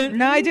like even.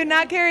 No, I do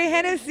not carry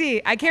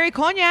Hennessy. I carry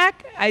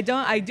cognac. I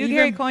do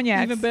carry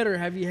cognac. Even better.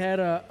 Have you had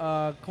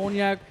a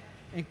cognac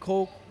and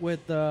Coke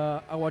with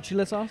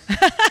aguachila sauce?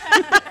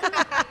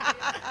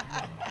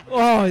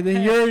 Oh,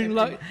 then you're in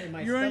luck. In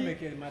my You're in,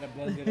 stomach, it might have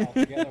blended all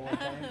together one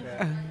time.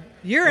 But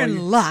You're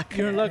in luck.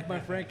 you're in luck, my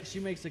friend, 'cause she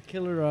makes a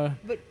killer.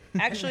 But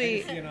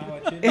actually, you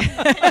know,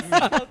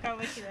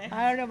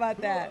 I don't know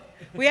about that.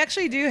 We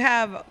actually do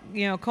have,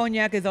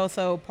 cognac is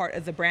also part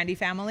of the brandy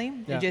family.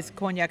 Yeah. It just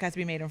cognac has to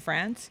be made in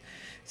France.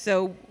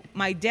 So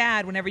my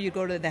dad, whenever you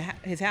go to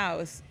his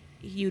house,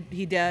 he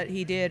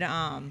did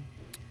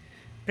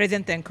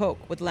Presente and Coke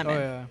with lemon. Oh,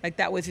 yeah. Like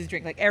that was his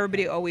drink. Like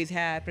everybody always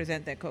had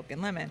Presente, Coke,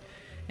 and lemon.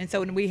 And so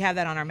when we have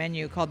that on our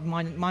menu called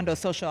Mondo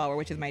Social Hour,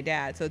 which is my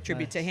dad, so a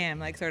tribute to Nice. him,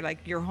 like sort of like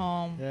you're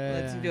home, Yeah,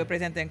 let's yeah. do a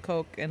Presente and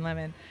Coke and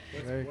lemon.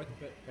 Very- what's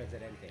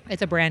Presidente?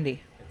 It's a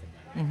brandy.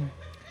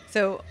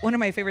 So one of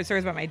my favorite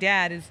stories about my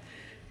dad is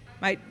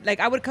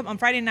I would come on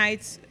Friday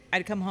nights.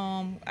 I'd come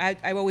home. I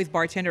always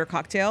bartender or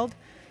cocktailed,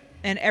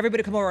 and everybody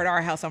would come over at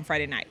our house on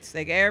Friday nights.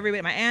 Like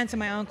everybody, my aunts and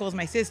my uncles,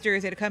 my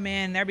sisters, they'd come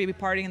in. Everybody would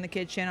be partying in the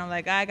kitchen. I'm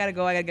like, I gotta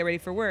go. I gotta get ready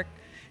for work.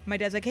 And my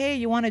dad's like, hey,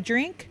 you want a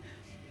drink?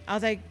 I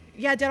was like,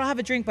 yeah, Dad, I'll have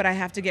a drink, but I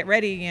have to get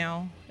ready.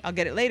 I'll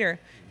get it later.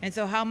 And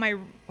so how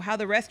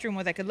the restroom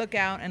was, I could look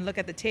out and look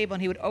at the table,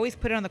 and he would always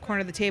put it on the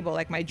corner of the table,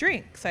 like my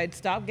drink. So I'd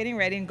stop getting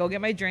ready and go get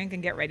my drink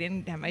and get ready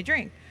and have my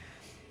drink.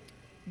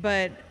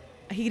 But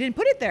he didn't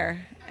put it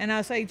there. And I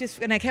was like,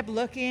 and I kept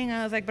looking.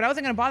 I was like, but I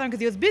wasn't going to bother him because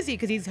he was busy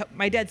because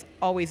my dad's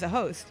always a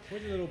host.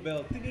 Where's the little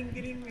bell? Ding, ding,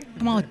 ding.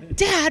 I'm all,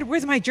 Dad,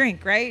 where's my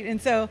drink, right?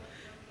 And so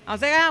I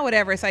was like,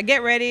 whatever. So I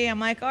get ready. I'm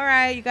like, all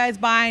right, you guys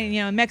bye. And,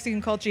 in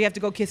Mexican culture, you have to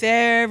go kiss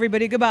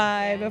everybody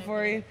goodbye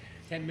before you.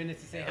 10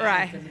 minutes to say hi.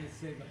 Right. 10 minutes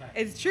to say bye.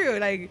 It's true.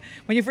 Like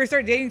when you first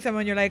start dating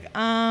someone, you're like,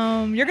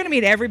 you're going to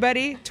meet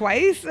everybody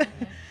twice.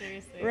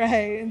 Seriously.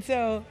 Right. And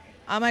so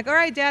I'm like, all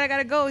right, Dad, I got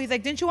to go. He's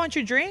like, didn't you want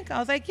your drink? I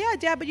was like, yeah,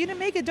 Dad, but you didn't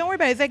make it. Don't worry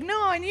about it. He's like,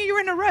 no, I knew you were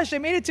in a rush. I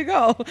made it to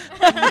go.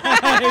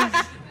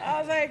 I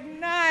was like,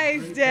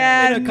 nice,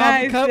 Dad. In a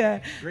coffee Nice, cup?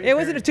 Dad. Great It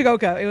wasn't a to-go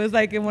cup. It was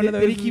like in one of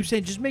But those. he keeps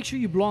saying, just make sure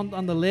you blow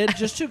on the lid,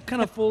 just to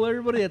kind of fool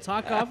everybody. It's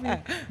hot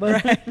coffee.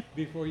 But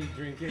Before you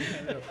drink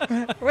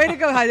it. Way to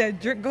go, Dad.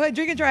 Go ahead,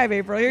 drink and drive,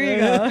 April. Here you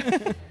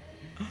go.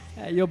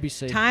 yeah, you'll be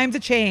safe. Times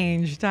have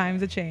changed.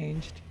 Times have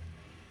changed.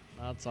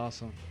 That's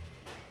awesome.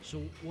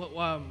 So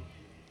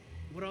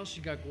what else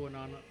you got going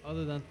on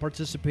other than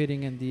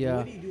participating in the?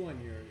 What do you do on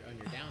your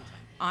downtime?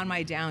 On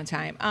my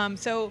downtime.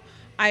 So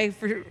I,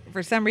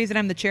 for some reason,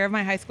 I'm the chair of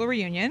my high school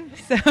reunion,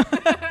 so,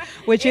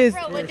 which is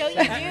April, what don't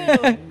you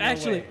do?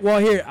 Actually, well,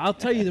 here I'll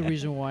tell you the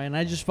reason why, and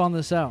I just found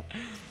this out.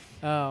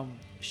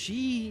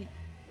 she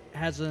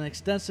has an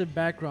extensive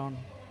background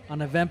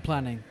on event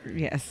planning.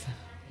 Yes.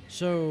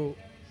 So,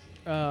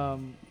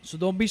 so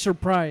don't be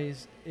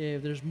surprised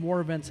if there's more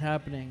events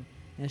happening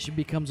and she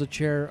becomes a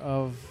chair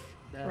of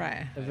that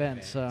Right.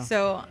 event.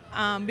 So,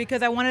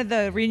 because I wanted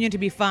the reunion to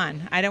be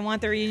fun. I didn't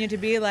want the reunion to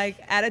be like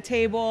at a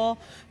table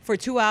for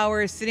 2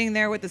 hours sitting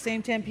there with the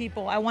same 10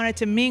 people. I wanted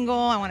to mingle.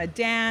 I want to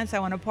dance. I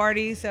want to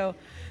party. So,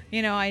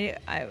 you know, I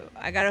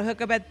got to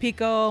hook up at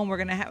Pico, and we're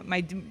gonna have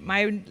my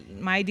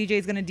DJ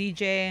is gonna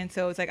DJ, and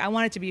so it's like I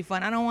want it to be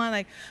fun. I don't want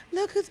like,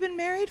 look who's been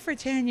married for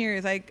 10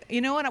 years. Like,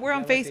 you know what? We're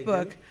on that what they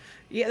Facebook. do?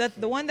 Yeah, that's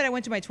the one that I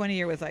went to my 20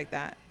 year was like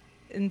that,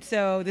 and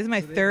so this is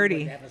my So they, 30.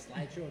 They have a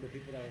slideshow of the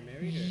people that were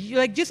married. Or? You,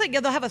 like just like yeah,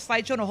 they'll have a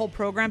slideshow and a whole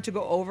program to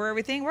go over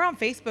everything. We're on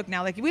Facebook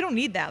now. Like we don't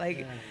need that.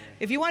 Like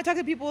if you want to talk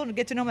to people and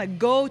get to know them, like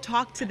go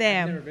talk to I've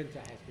never them. been to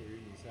a high school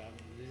reunion, so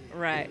this is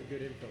Right.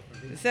 good info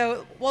for me.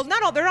 So well,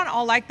 not all they're not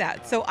all like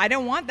that. So I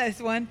didn't want this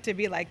one to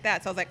be like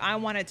that. So I was like, I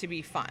want it to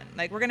be fun.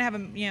 Like we're gonna have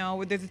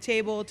a there's a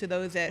table to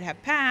those that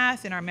have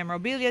passed and our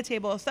memorabilia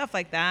table, stuff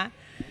like that.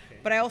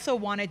 But I also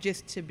want it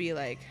just to be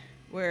like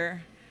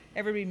where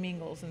everybody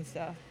mingles and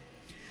stuff.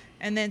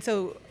 And then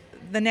so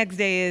the next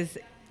day is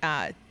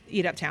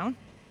Eat Uptown,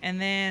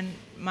 and then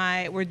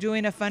we're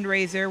doing a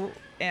fundraiser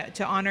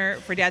to honor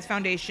for Dad's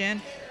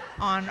Foundation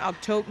on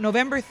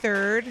November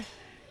 3rd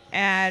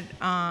at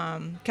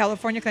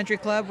California Country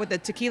Club with a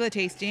tequila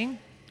tasting.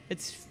 I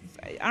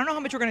don't know how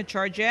much we're going to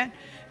charge yet,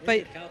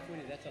 but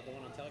California, that's not the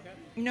one on Telegraph?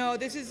 no,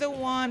 this is the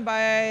one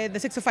by the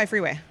 605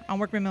 freeway on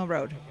Workman Mill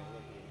Road.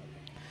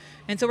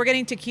 And so we're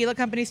getting tequila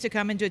companies to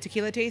come and do a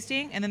tequila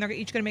tasting, and then they're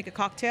each going to make a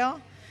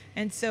cocktail.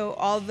 And so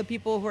all of the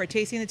people who are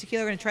tasting the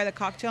tequila are going to try the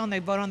cocktail, and they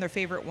vote on their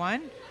favorite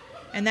one.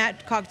 And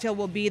that cocktail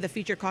will be the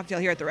featured cocktail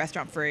here at the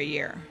restaurant for a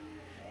year.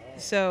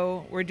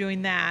 So we're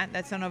doing that.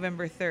 That's on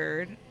November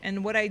 3rd.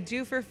 And what I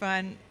do for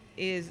fun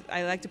is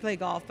I like to play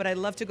golf, but I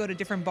love to go to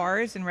different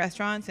bars and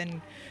restaurants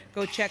and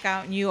go check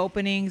out new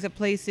openings of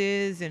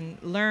places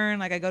and learn.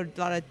 Like I go to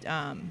a lot of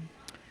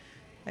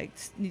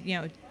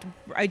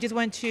I just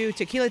went to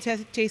tequila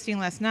tasting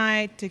last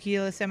night,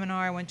 tequila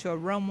seminar. I went to a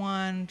rum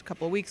one a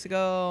couple of weeks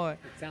ago.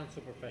 It sounds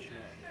so professional.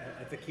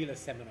 A tequila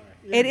seminar.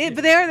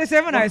 But they are the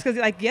seminars because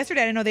like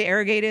yesterday I didn't know they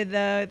irrigated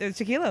the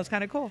tequila. It was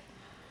kind of cool.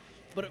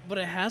 But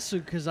it has to,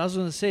 because I was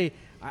going to say,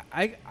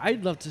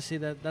 I'd love to say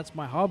that that's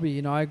my hobby.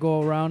 You know, I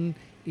go around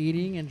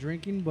eating and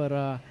drinking, but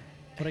I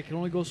can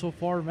only go so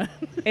far, man.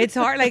 It's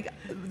hard. Like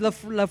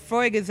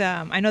Lafroig is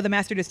I know the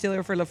master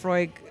distiller for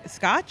Lafroig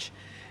Scotch.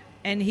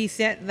 And he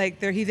said, like,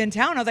 he's in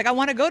town. I was like, I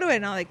want to go to it.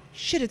 And I'm like,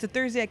 shit, it's a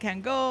Thursday. I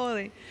can't go.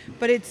 Like,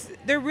 but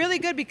they're really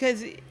good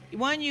because,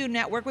 one, you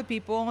network with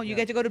people. You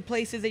get to go to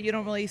places that you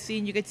don't really see.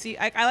 And you get to see.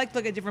 I like to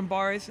look at different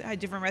bars,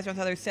 different restaurants,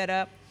 how they're set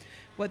up,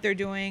 what they're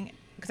doing.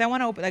 Because I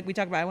want to open, like we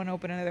talked about, I want to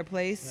open another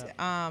place.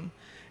 Yeah.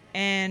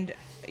 And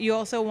you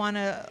also want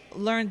to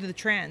learn the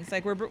trends.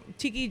 Like,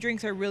 tiki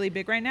drinks are really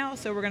big right now.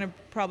 So we're going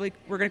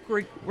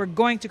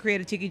to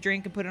create a tiki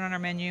drink and put it on our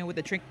menu with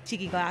the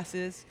tiki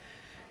glasses.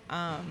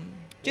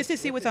 Just to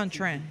see what's on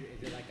trend.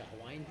 Is it like a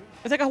Hawaiian drink?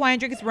 It's like a Hawaiian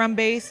drink. It's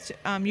rum-based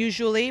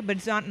usually, but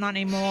it's not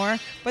anymore.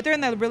 But they're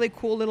in the really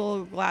cool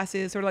little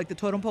glasses, sort of like the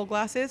totem pole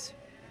glasses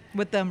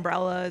with the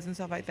umbrellas and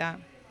stuff like that.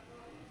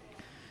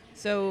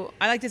 So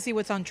I like to see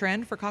what's on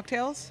trend for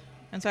cocktails.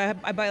 And so I have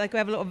a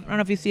little, I don't know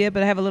if you see it,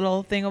 but I have a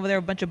little thing over there,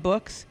 a bunch of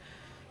books.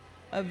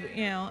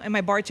 And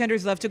my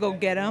bartenders love to go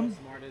get them.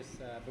 Smartest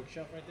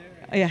bookshelf right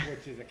there. Yeah.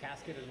 Which is a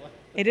casket as well.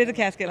 It is a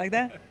casket like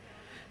that.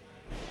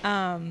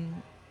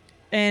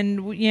 And,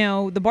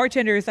 the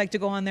bartenders like to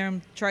go on there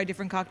and try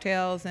different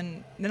cocktails.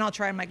 And then I'll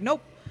try. I'm like,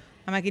 nope.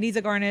 I'm like, it needs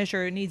a garnish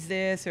or it needs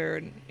this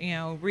or,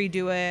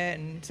 redo it.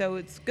 And so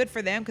it's good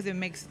for them because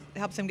it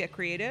helps them get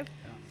creative.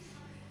 Yeah.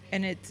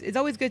 And it's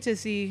always good to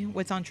see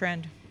what's on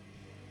trend.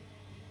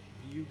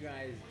 Do you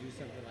guys do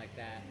something like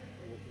that,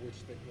 what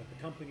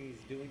the company's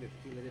doing, the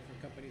tequila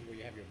different companies, where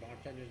you have your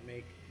bartenders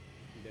make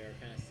their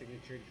kind of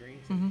signature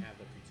drinks and have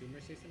the consumer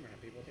taste them or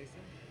have people taste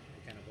them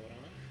and kind of vote on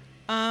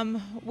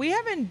it? We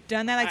haven't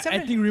done that. Like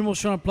I think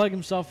Remo's trying to plug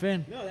himself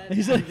in. No, that's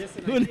just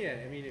an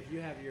idea. I mean, if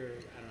you have your,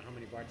 I don't know how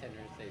many bartenders,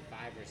 say 5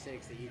 or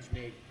 6, they each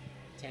make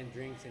 10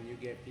 drinks and you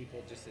get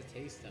people just to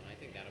taste them, I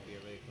think that'll be a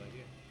really cool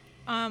idea.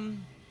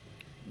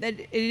 That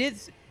it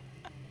is,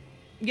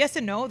 yes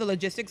and no, the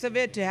logistics of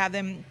it, to have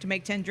them to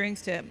make 10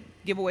 drinks to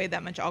give away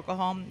that much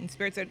alcohol and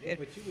spirits. But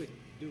you would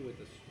do with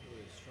a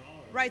straw.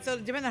 Right, so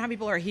depending on how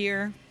people are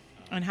here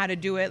and how to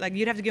do it, like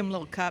you'd have to give them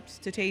little cups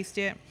to taste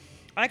it.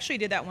 I actually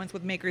did that once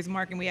with Maker's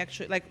Mark, and we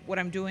actually, like what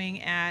I'm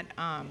doing at,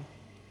 I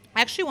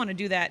actually want to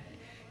do that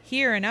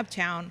here in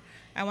Uptown.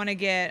 I want to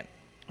get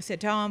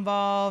Cetal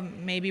involved,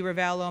 maybe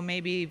Ravello,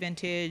 maybe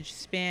Vintage,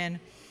 Spin,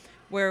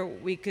 where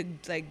we could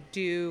like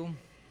do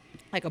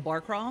like a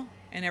bar crawl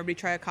and everybody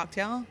try a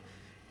cocktail.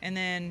 And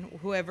then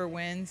whoever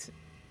wins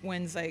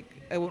like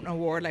an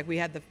award, like we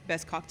had the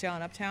best cocktail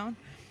in Uptown.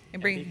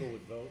 And people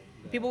would vote?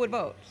 People would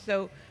vote.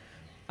 So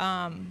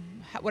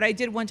what I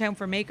did one time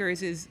for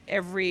Makers is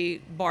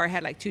every bar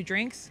had like 2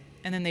 drinks,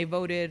 and then they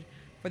voted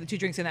for the 2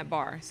 drinks in that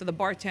bar. So the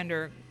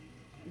bartender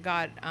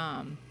got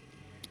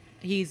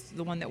he's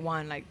the one that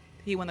won. Like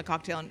he won the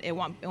cocktail, and it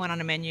went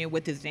on a menu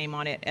with his name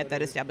on it at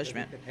that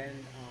establishment. Does it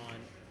depend on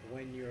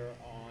when you're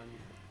on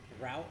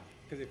route?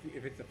 Because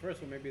if it's the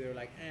first one, maybe they're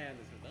like,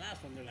 this is the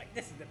last one. They're like,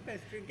 this is the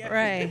best drink ever.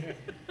 Right.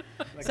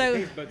 Like So- the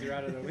taste buds are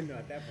out of the window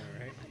at that point,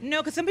 right?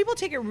 No, because some people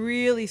take it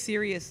really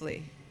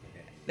seriously.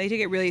 Okay. They take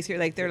it really serious.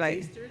 Like they're The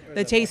like tasters or the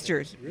the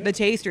tasters. bartenders? Really? The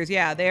tasters,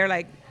 yeah. They're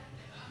like,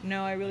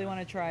 no, I really want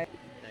to try it.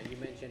 Now you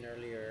mentioned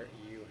earlier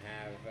you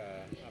have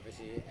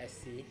obviously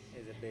SC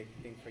is a big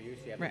thing for you,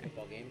 so you have Right. the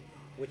football game.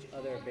 Which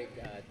other big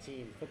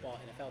football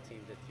NFL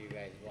teams that you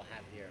guys will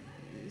have here?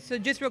 So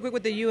just real quick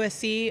with the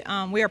USC,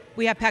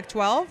 we have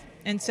Pac-12,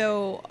 and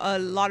so a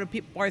lot of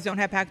bars don't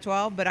have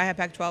Pac-12, but I have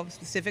Pac-12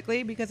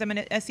 specifically because I'm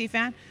an SC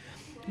fan.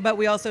 But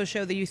we also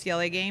show the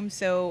UCLA games.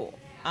 So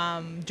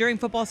during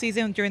football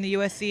season, during the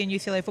USC and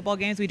UCLA football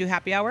games, we do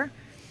happy hour,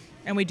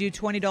 and we do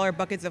 $20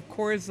 buckets of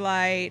Coors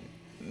Light,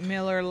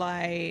 Miller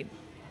Lite,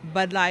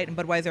 Bud Light, and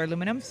Budweiser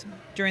aluminums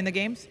during the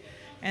games.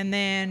 And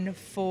then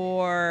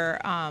for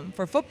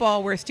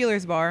football, we're a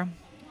Steelers bar.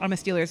 I'm a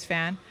Steelers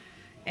fan,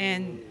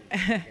 and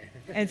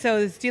and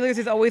so the Steelers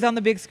is always on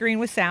the big screen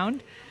with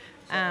sound.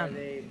 So are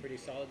they pretty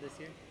solid this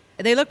year?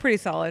 They look pretty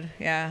solid.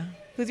 Yeah.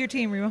 Who's your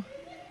team, Remo? I'm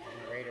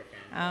a Raider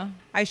fan.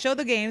 I show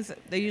the games.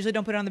 They usually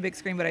don't put it on the big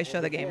screen, but I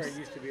show the Before games. it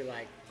used to be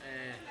like,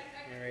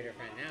 I'm a Raider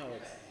fan. Now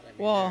it's,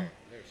 Well-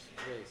 they're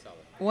really solid.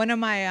 One of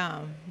my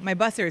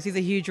bussers, he's a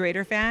huge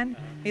Raider fan.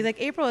 He's like,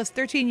 April, it's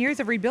 13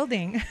 years of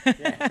rebuilding.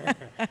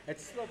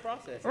 It's a slow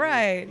process.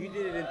 Right. You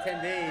did it in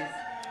 10 days.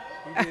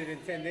 You did it in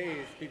 10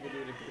 days. People do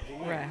it in 15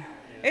 years. Right.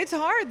 It's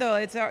hard though.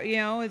 It's hard,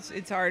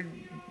 it's hard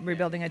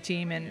rebuilding a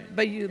team,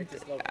 but It's a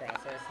slow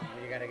process,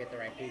 and you got to get the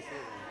right pieces.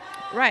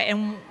 right.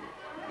 And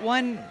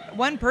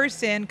one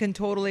person can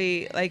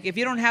totally, like, if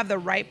you don't have the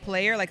right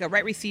player, like a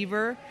right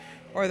receiver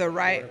or the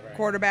right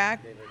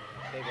quarterback, David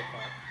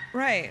Park.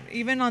 right,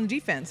 even on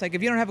defense, like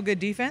if you don't have a good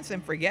defense,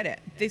 then forget it.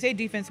 They say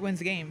defense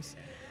wins games.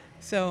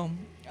 So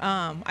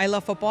I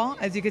love football,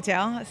 as you could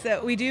tell.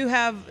 So we do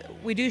have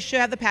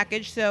the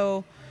package.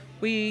 So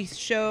we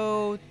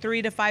show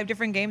 3 to 5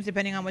 different games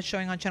depending on what's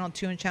showing on channel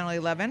 2 and channel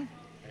 11.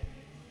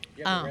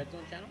 Do you have the Red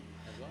Zone channel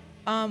as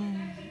well?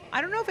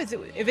 I don't know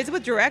if it's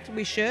with direct,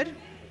 we should.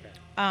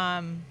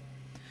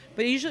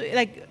 But usually,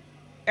 like,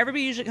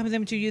 everybody usually comes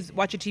in to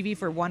watch a TV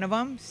for one of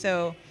them.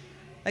 So,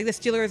 like, the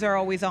Steelers are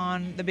always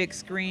on the big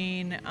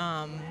screen.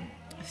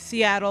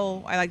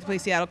 Seattle, I like to play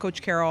Seattle.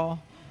 Coach Carroll,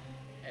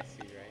 SC,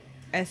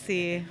 right?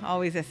 SC,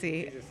 always SC.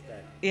 He's a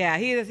stud. Yeah,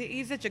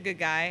 he's such a good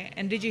guy.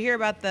 And did you hear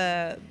about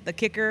the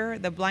kicker,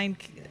 the blind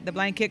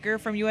kicker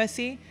from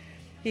USC?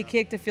 He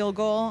kicked a field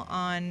goal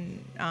on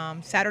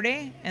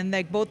Saturday, and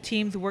like both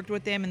teams worked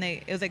with him, and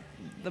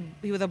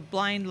he was a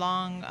blind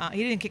long.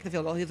 He didn't kick the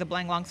field goal. He was a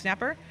blind long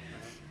snapper,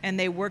 and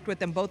they worked with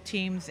them, both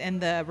teams and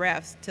the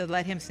refs, to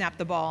let him snap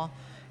the ball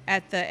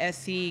at the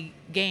SC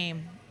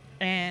game.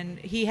 And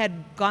he had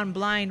gone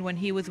blind when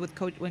he was with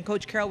when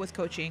Coach Carroll was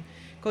coaching.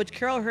 Coach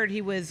Carroll heard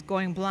he was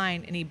going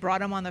blind, and he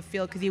brought him on the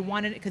field because he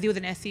was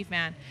an SC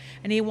fan,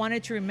 and he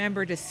wanted to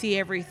remember to see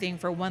everything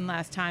for one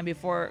last time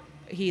before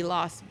he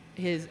lost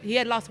he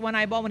had lost one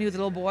eyeball when he was a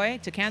little boy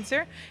to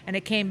cancer, and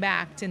it came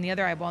back in the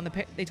other eyeball.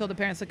 And they told the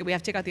parents, look, we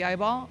have to take out the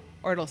eyeball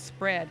or it'll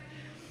spread.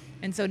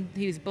 And so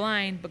he was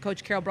blind, but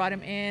Coach Carroll brought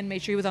him in,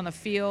 made sure he was on the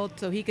field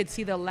so he could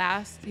see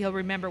he'll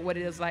remember what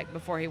it was like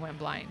before he went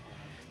blind.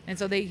 And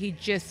so he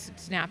just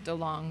snapped a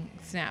long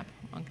snap,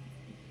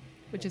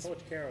 which is Coach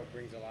Carroll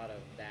brings a lot of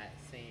that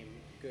same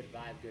good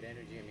vibe, good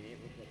energy. I mean, even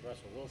with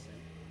Russell Wilson,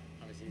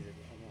 obviously he's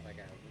almost like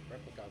a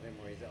replica of him,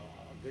 where he's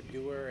a good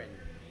doer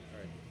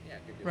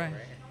good doer, Right.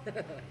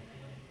 right?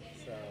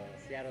 So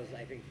Seattle's,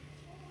 I think,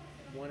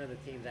 one of the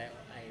teams I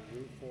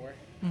root for all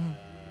the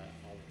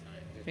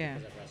time, just Yeah.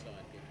 because of Russell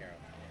and Pete Carroll.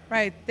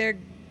 right.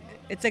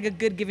 It's like a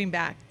good giving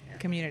back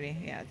community.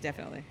 Yeah,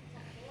 definitely.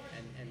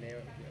 And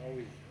they're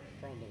always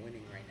prone to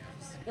winning right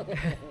now. So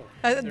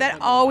they're That fun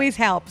to always watch.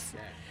 helps. Yeah.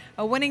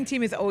 A winning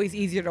team is always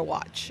easier to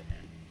watch.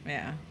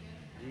 Yeah.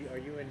 Are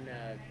you in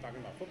talking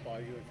about football?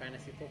 Are you in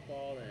fantasy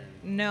football?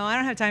 And No, I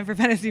don't have time for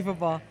fantasy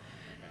football.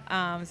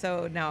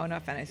 So no,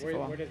 not fantasy where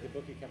football. does the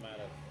bookie come out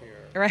of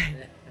here? Right.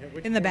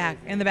 Which In the corner back,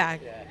 is it? in the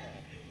back. Yeah.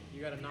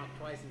 You got to knock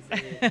twice and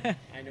say,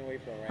 I know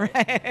April, right? Right.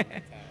 That's how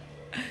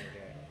you do it.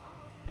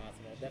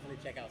 Awesome. Well, definitely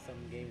check out some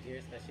games here,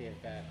 especially if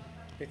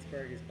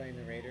Pittsburgh is playing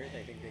the Raiders.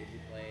 I think they do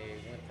play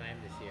one time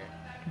this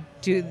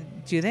year.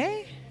 Do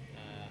they?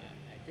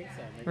 I think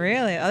so. Maybe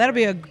Really? Oh, that'll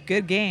be a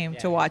good game Yeah,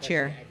 to watch especially-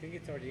 here. I think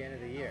it's toward the end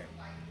of the year.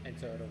 And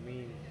so it'll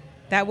mean,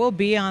 That will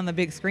be on the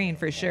big screen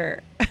for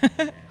sure.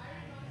 so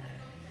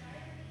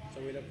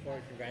we look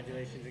forward.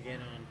 Congratulations again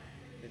on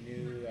the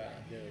new,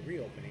 the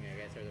reopening, I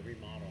guess, or the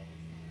remodel.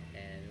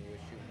 And we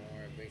wish you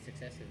more great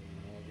success and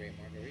more great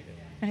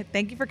margaritas.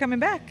 Thank you for coming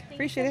back. Thank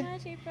Appreciate you it. so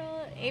much,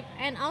 April.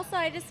 And also,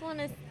 I just want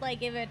to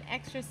give an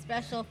extra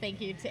special thank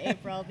you to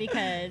April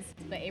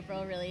but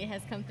April really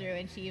has come through,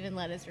 and she even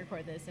let us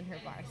record this in her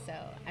bar. So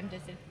I'm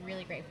just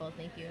really grateful.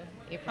 Thank you,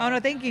 April. Oh no,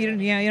 thank you. You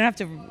don't have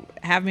to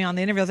have me on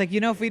the interview. I was like,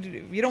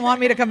 if you don't want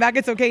me to come back,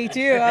 it's okay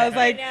too. I was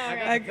like, I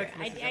know,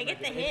 right? I get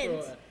the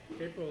hint.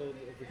 April,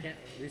 if we can't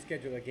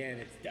reschedule again,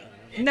 it's done.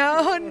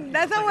 No,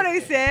 that's not what I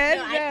said.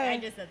 No, I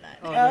just said that.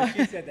 Oh, no,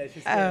 she said that. She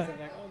said that. So I'm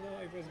like, oh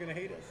no, April's gonna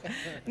hate us.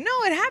 No,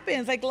 it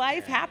happens. Like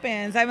life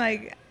happens.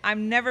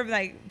 I'm never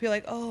like feel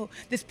like, oh,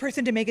 this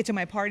person to make it to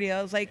my party.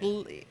 I was like,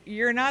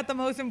 you're not the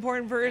most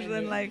important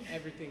person. Like,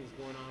 everything's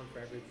going on for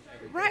every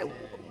right. person.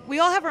 We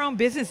all have our own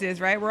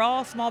businesses, right? We're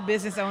all small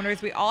business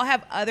owners. We all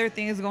have other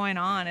things going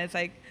on. It's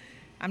like,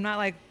 I'm not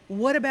like,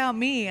 what about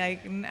me?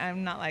 Like,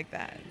 I'm not like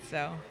that.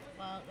 So,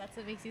 Well, that's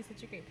what makes you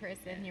such a great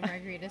person. Your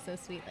margarita's so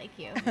sweet like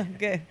you.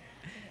 good.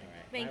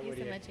 Thank Bye, you so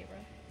Whittier. much, April.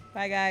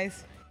 Bye,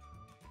 guys.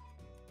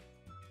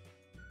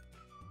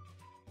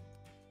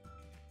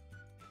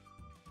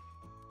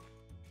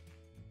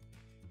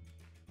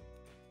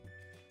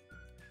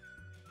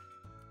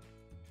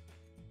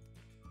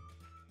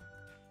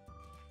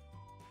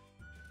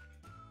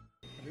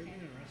 Have you ever been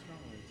in a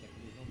restaurant where it's like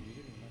there's no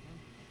music in the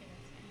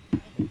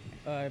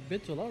background? I've been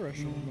to a lot of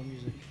restaurants with no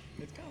music.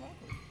 It's kind of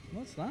awkward.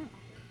 No, it's not.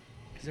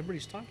 Because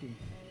everybody's talking.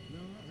 No,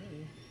 not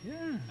really.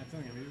 Yeah. I'm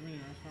telling you, have you ever been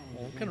in a restaurant where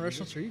Well, what there's kind no of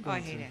restaurants are you Oh, going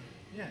I hate to? it.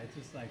 Yeah, it's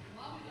just like,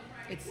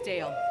 It's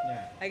stale.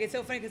 yeah. Like, it's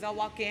so funny because I'll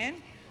walk in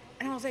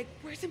and I was like,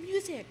 where's the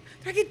music?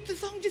 Like, the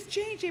song just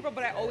changed, April,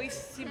 but I always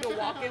seem to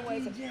walk in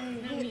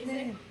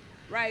with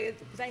right?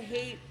 Because I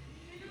hate,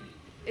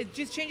 it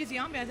just changes the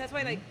ambiance. That's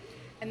why, like,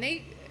 and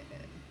they,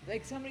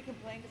 like, somebody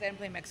complained because I didn't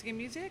play Mexican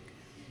music.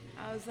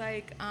 I was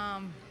like,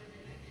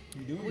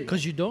 You do?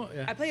 Because you don't.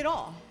 Yeah. I play it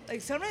all.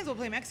 Like, sometimes we'll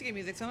play Mexican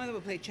music, sometimes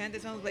we'll play chante,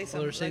 sometimes we'll play So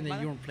some. they're saying like,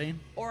 that you weren't playing?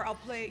 Or I'll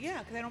play, yeah,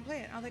 because I don't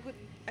play it. I was like, what?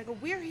 I go,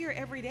 we're here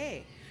every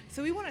day.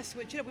 So we want to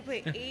switch it up. We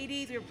play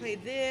 80s, we play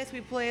this,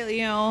 we play,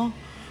 you know,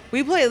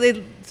 we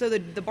play, so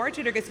the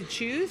bartender gets to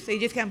choose. They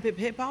just can't pick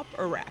hip hop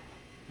or rap.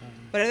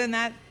 But other than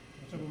that,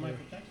 What's up with Michael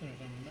Jackson or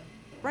something like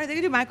that? right, they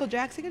can do Michael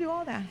Jackson, they can do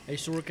all that. I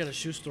used to work at a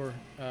shoe store,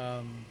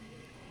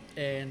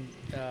 and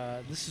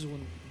this is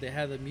when they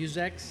had the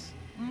Musex,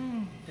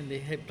 and they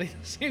had played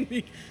the same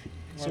thing.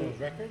 So,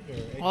 record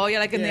or? Oh, yeah,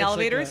 like in the it's like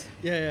elevators?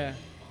 yeah.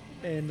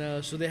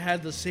 And so they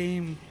had the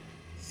same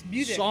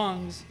Music.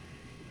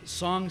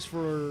 songs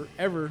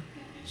forever.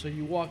 So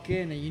you walk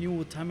in and you knew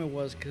what time it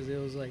was because it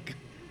was like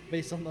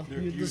based on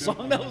the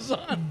song that was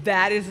on.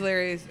 That is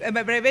hilarious.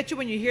 But I bet you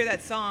when you hear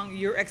that song,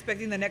 you're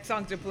expecting the next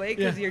song to play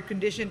because Yeah. you're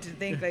conditioned to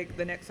think like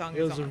the next song It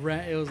is was on.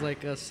 it was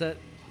like a set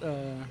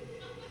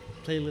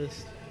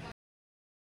playlist.